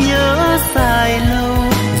ai nhớ dài lâu.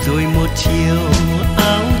 Rồi một chiều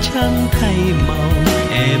áo trắng thay màu,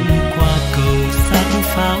 em qua cầu sáng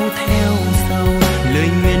pháo theo sau. Lời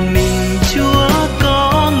nguyện mình Chúa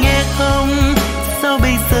có nghe không? Sao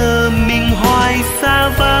bây giờ mình hoài xa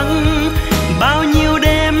vắng? Bao nhiêu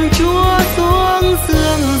đêm Chúa xuống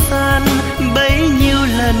dương gian, bấy nhiêu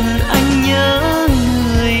lần anh nhớ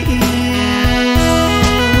người yêu.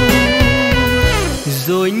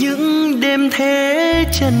 Rồi những đêm thế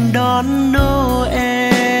trần đón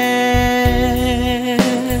Noel,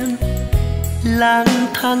 lang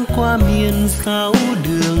thang qua miền sáu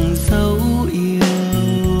đường dấu yêu.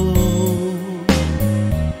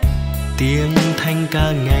 Tiếng thanh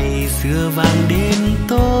ca ngày xưa vang đêm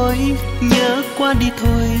tối, nhớ qua đi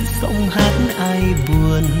thôi giọng hát ai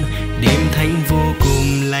buồn. Đêm thanh vô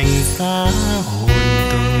cùng lạnh giá hồn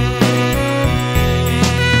tôi.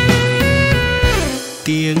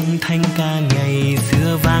 Tiếng thanh ca ngày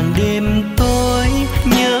xưa vang đêm tối,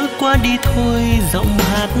 nhớ qua đi thôi giọng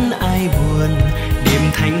hát ai buồn. Đêm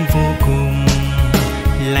thanh vô cùng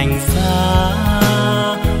lạnh giá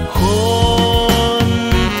hồn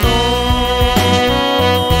tôi.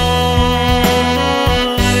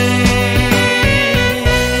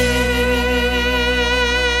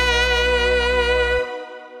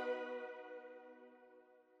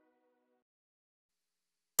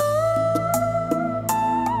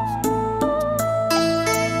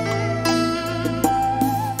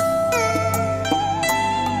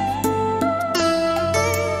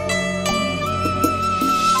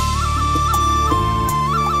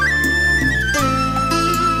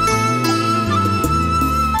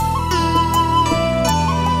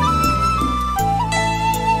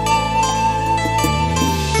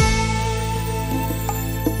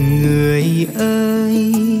 Người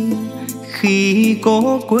ơi, khi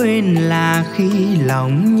cố quên là khi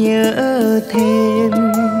lòng nhớ thêm.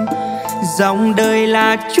 Dòng đời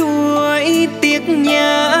là chuỗi tiếc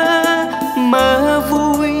nhớ, mơ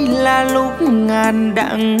vui là lúc ngàn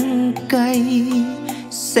đắng cay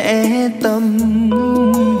sẽ tâm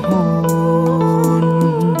hồn.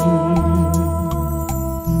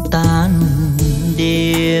 Tan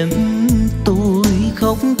đêm tôi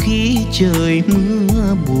khóc khi trời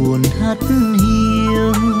mưa buồn hắt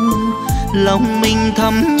hiu, lòng mình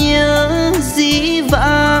thầm nhớ dĩ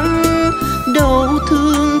vãng đau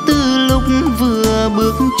thương từ lúc vừa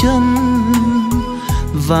bước chân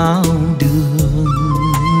vào đường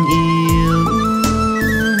yêu.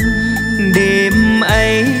 Đêm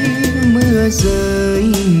ấy mưa rơi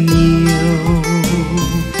nhiều,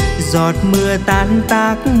 giọt mưa tan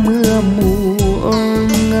tác mưa mùa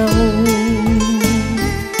ngâu.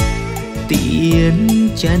 Tiễn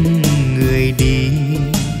chân người đi,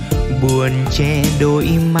 buồn che đôi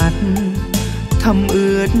mắt thấm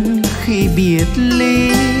ướt khi biệt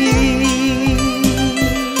ly.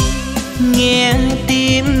 Nghe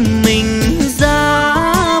tim mình giá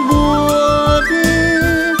buốt,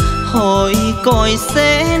 hỏi còi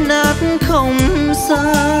sẽ nát không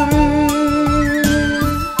sang.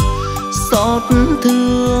 Xót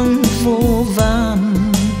thương vô vàn,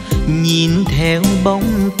 nhìn theo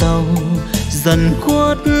bóng tàu dần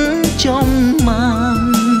khuất trong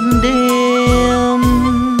màn đêm.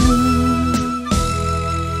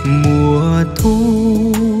 Mùa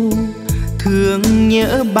thu thương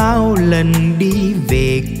nhớ bao lần đi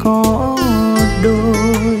về có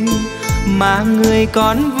đôi, mà người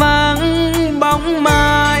còn vắng bóng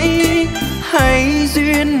mãi. Hay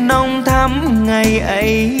duyên nồng thắm ngày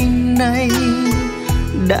ấy nay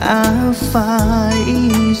đã phai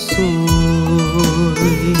rồi.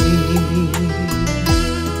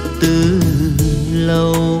 Từ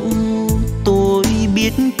lâu tôi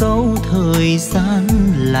biết câu thời gian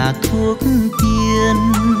là thuốc tiên,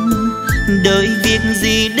 đợi việc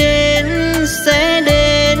gì đến sẽ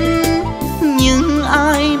đến, nhưng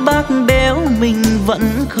ai bác béo mình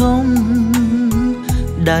vẫn không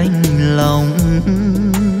đành lòng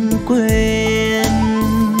quên.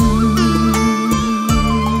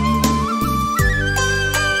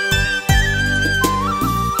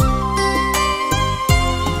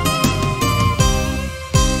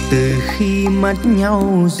 Từ khi mất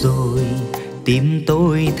nhau rồi, tim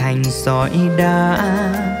tôi thành sỏi đá.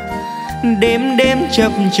 Đêm đêm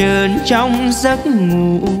chập chờn trong giấc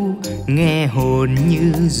ngủ, nghe hồn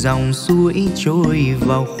như dòng suối trôi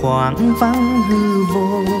vào khoảng vắng hư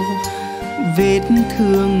vô. Vết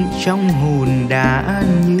thương trong hồn đã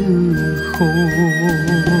như khô.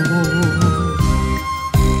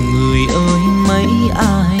 Người ơi mấy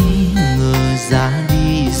ai ngờ ra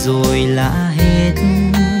đi rồi là hết,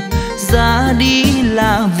 ra đi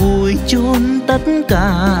là vùi chôn tất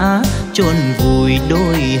cả, chôn vùi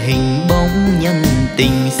đôi hình bóng nhân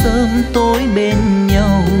tình sớm tối bên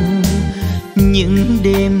nhau. Những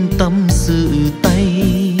đêm tâm sự tay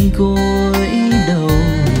gối đầu.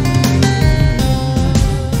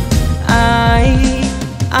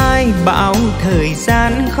 Ai bảo thời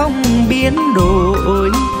gian không biến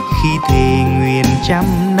đổi, khi thề nguyện trăm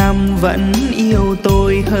năm vẫn yêu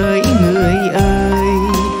tôi hỡi người ơi.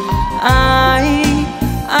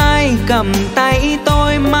 Ai cầm tay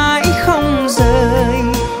tôi mãi không rời,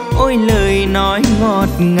 ôi lời nói ngọt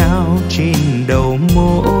ngào trên đầu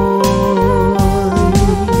môi.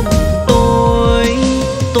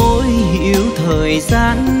 Tôi hiểu thời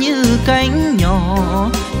gian như cánh nhỏ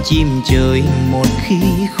chim trời, một khi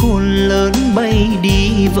khôn lớn bay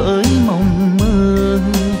đi với mộng mơ.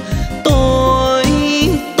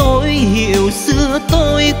 Tôi hiểu xưa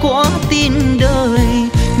tôi quá tin đời,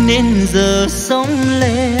 nên giờ sống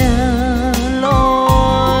lẻ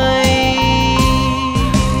loi.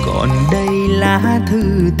 Còn đây lá thư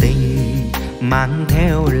tình mang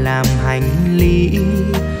theo làm hành lý,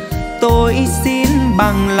 tôi xin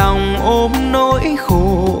bằng lòng ôm nỗi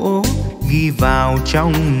khổ, ghi vào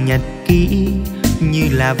trong nhật ký như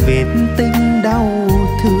là vết tích đau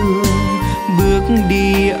thương, bước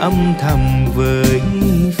đi âm thầm với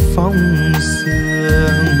phong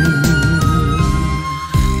sương.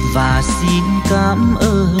 Và xin cảm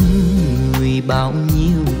ơn người bao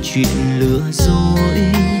nhiêu chuyện lừa dối,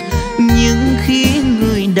 nhưng khi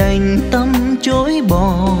người đành tâm chối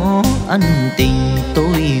bỏ, ân tình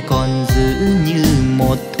tôi còn giữ như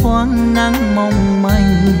một thoáng nắng mong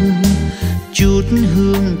manh, chút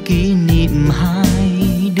hương kỷ niệm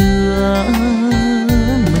hai đứa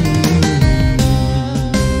mình.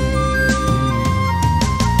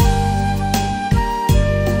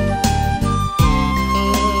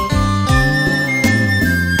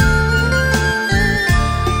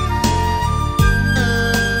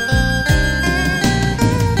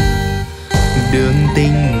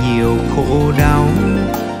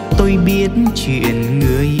 tôi biết chuyện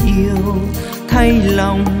người yêu thay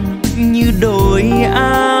lòng như đổi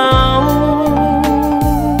áo.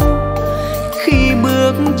 Khi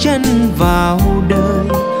bước chân vào đời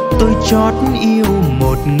tôi chót yêu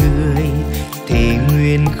một người, thề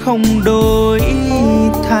nguyện không đổi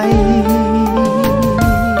thay.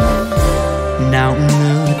 Nào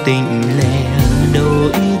ngờ tình lẻ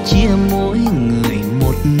đôi chia mỗi người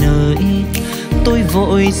một nơi, tôi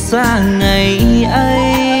vội xa ngày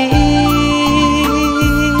ấy.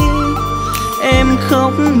 Em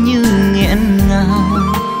khóc như nghẹn ngào,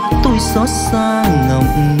 tôi xót xa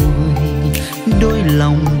ngậm ngùi, đôi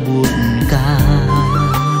lòng buồn cả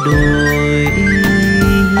đôi.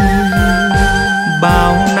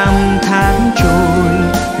 Bao năm tháng trôi,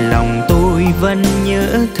 lòng tôi vẫn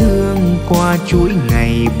nhớ thương qua chuỗi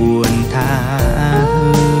ngày buồn tha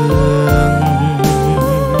hương.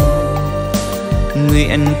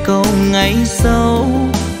 Nguyện cầu ngày sau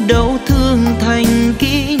đau thương thành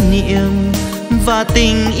kỷ niệm và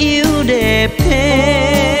tình yêu đẹp thêm.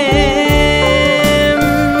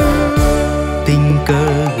 Tình cờ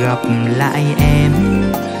gặp lại em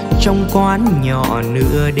trong quán nhỏ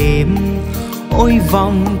nửa đêm, ôi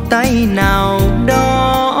vòng tay nào đó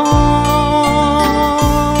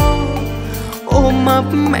ôm ấp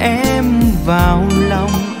em vào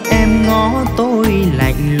lòng. Em ngó tôi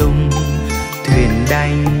lạnh lùng, thuyền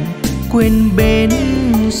đành quên bến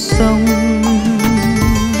sông.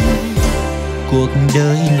 Cuộc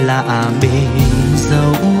đời lạ bề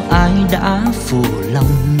dẫu ai đã phụ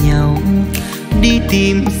lòng nhau, đi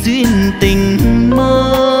tìm duyên tình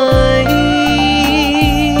mới.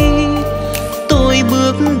 Tôi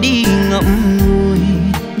bước đi ngậm ngùi,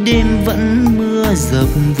 đêm vẫn mưa dập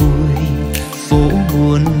vùi, phố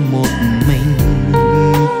buồn một mình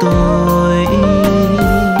tôi.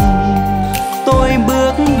 Tôi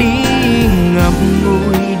bước đi ngậm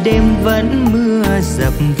ngùi, đêm vẫn mưa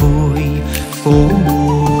dập vùi, phố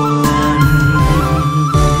buồn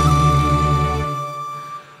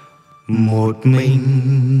một mình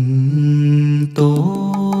tôi.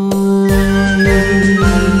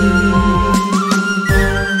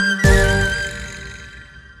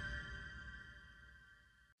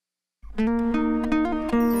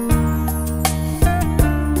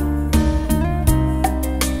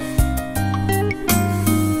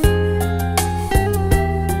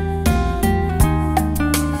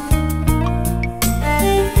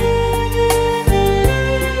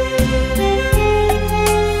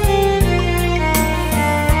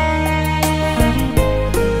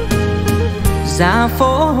 Ra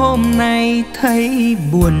phố hôm nay thấy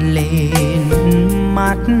buồn lên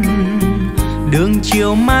mắt, đường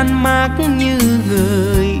chiều man mác như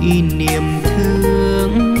gợi niềm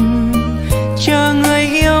thương. Chờ người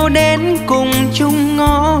yêu đến cùng chung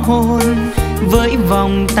ngõ hồn, với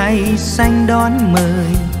vòng tay xanh đón mời,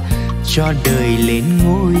 cho đời lên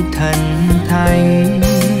ngôi thần thánh.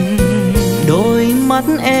 Đôi mắt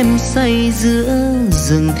em say giữa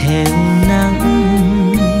rừng theo nắng,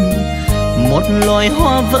 một loài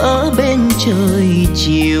hoa vỡ bên trời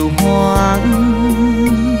chiều hoang.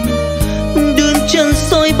 Đường chân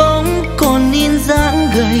soi bóng còn in dáng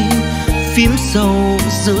gầy, phím sầu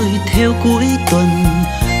rơi theo cuối tuần,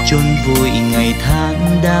 chôn vùi ngày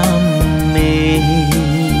tháng đam mê.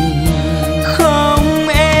 Không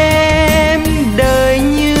em, đời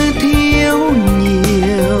như thiếu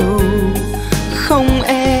nhiều. Không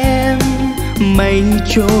em, mây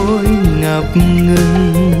trôi ngập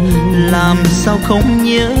ngừng. Làm sao không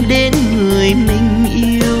nhớ đến người mình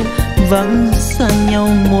yêu, vắng xa nhau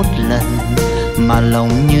một lần mà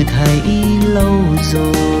lòng như thấy lâu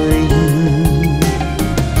rồi.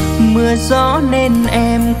 Mưa gió nên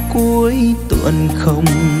em cuối tuần không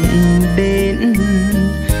đến,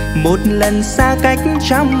 một lần xa cách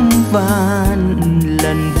trăm vạn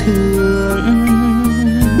lần thương.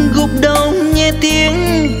 Gục đầu nghe tiếng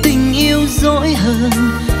tình yêu dỗi hơn,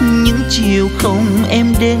 những chiều không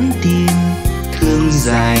em đến tìm, thương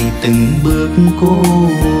dài từng bước cô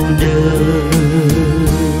đơn.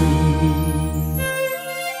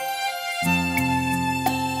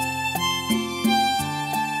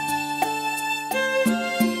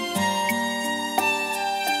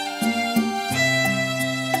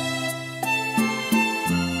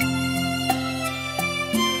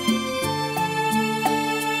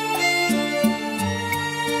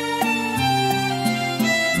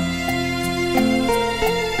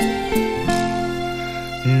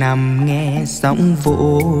 Nằm nghe sóng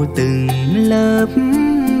vỗ từng lớp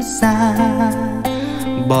xa,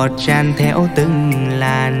 bọt tràn theo từng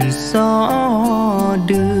làn gió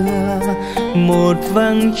đưa. Một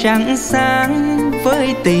vầng trăng sáng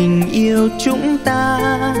với tình yêu chúng ta,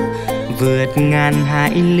 vượt ngàn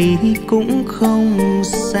hải lý cũng không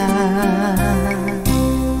xa.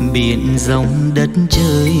 Biển rộng đất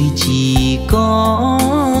trời chỉ có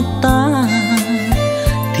ta,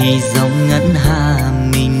 thì dòng ngân hà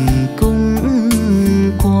mình cũng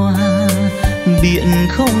qua. Biển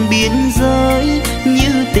không biên giới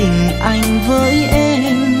như tình anh với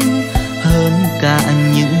em, hơn cả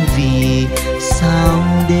những vì sao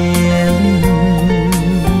đêm.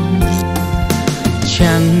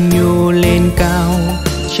 Trăng nhô lên cao,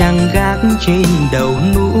 trăng gác trên đầu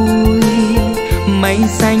núi, mây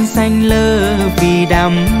xanh xanh lơ vì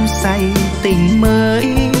đắm say tình mới.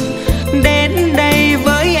 Đến đây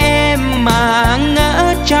với em mà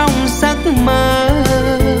ngỡ trong giấc mơ,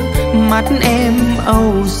 mắt em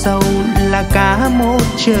âu sầu là cả một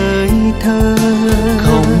trời thơ.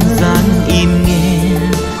 Không gian im nghe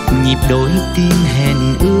nhịp đôi tim hẹn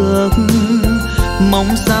ước,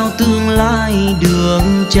 mong sao tương lai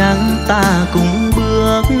đường trắng ta cùng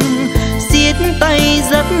bước. Siết tay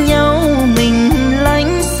dắt nhau mình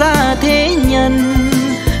lánh xa thế nhân,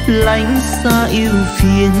 lánh xa yêu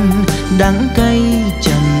phiền đắng cay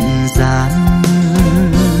trần gian.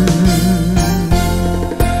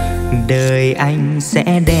 Đời anh sẽ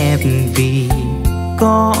đẹp vì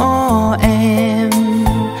có em,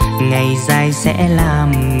 ngày dài sẽ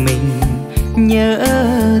làm mình nhớ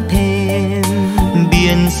thêm.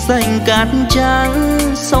 Biển xanh cát trắng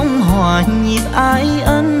sóng hòa nhịp ái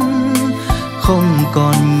ân, không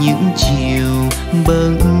còn những chiều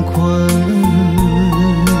bâng khuâng.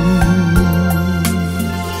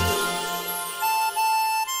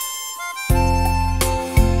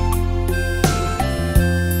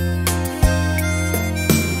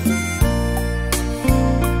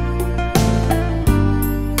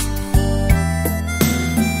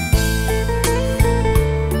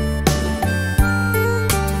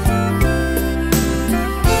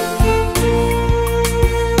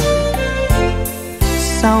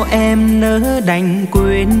 Sao em nỡ đành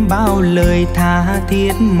quên bao lời tha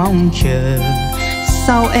thiết mong chờ?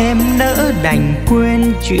 Sao em nỡ đành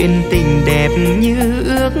quên chuyện tình đẹp như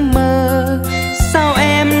ước mơ? Sao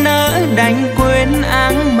em nỡ đành quên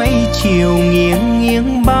áng mây chiều nghiêng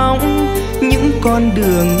nghiêng bóng, những con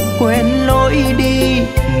đường quen lối đi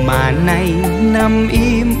mà nay nằm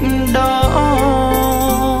im đó?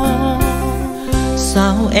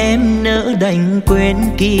 Sao em nỡ đành quên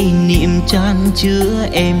kỷ niệm chan chứa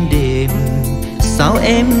êm đềm? Sao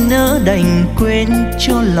em nỡ đành quên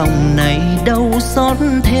cho lòng này đau xót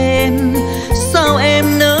thêm? Sao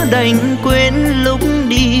em nỡ đành quên lúc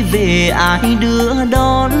đi về ai đưa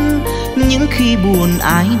đón? Những khi buồn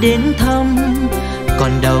ai đến thăm,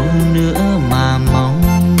 còn đâu nữa mà mong.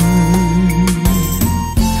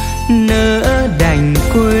 Nỡ đành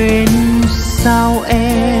quên sao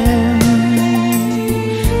em,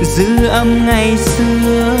 dư âm ngày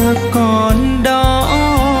xưa còn đó.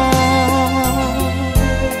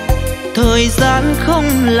 Thời gian không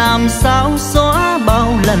làm sao xóa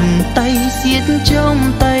bao lần tay siết trong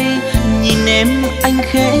tay. Nhìn em anh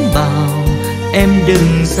khẽ bảo em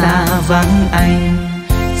đừng xa vắng anh.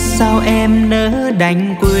 Sao em nỡ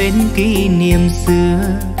đành quên kỷ niệm xưa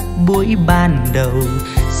buổi ban đầu?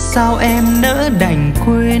 Sao em nỡ đành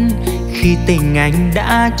quên khi tình anh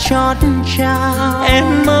đã chót trao?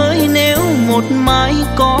 Em ơi, nếu một mai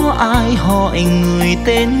có ai hỏi người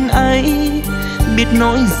tên ấy, biết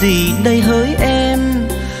nói gì đây hỡi em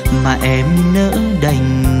mà em nỡ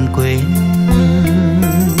đành quên.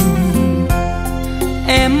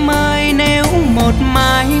 Em ơi, nếu một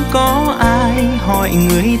mai có ai hỏi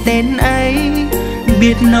người tên ấy,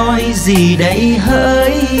 biết nói gì đây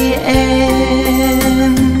hỡi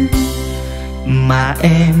em mà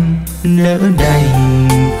em nỡ đành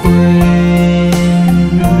quên.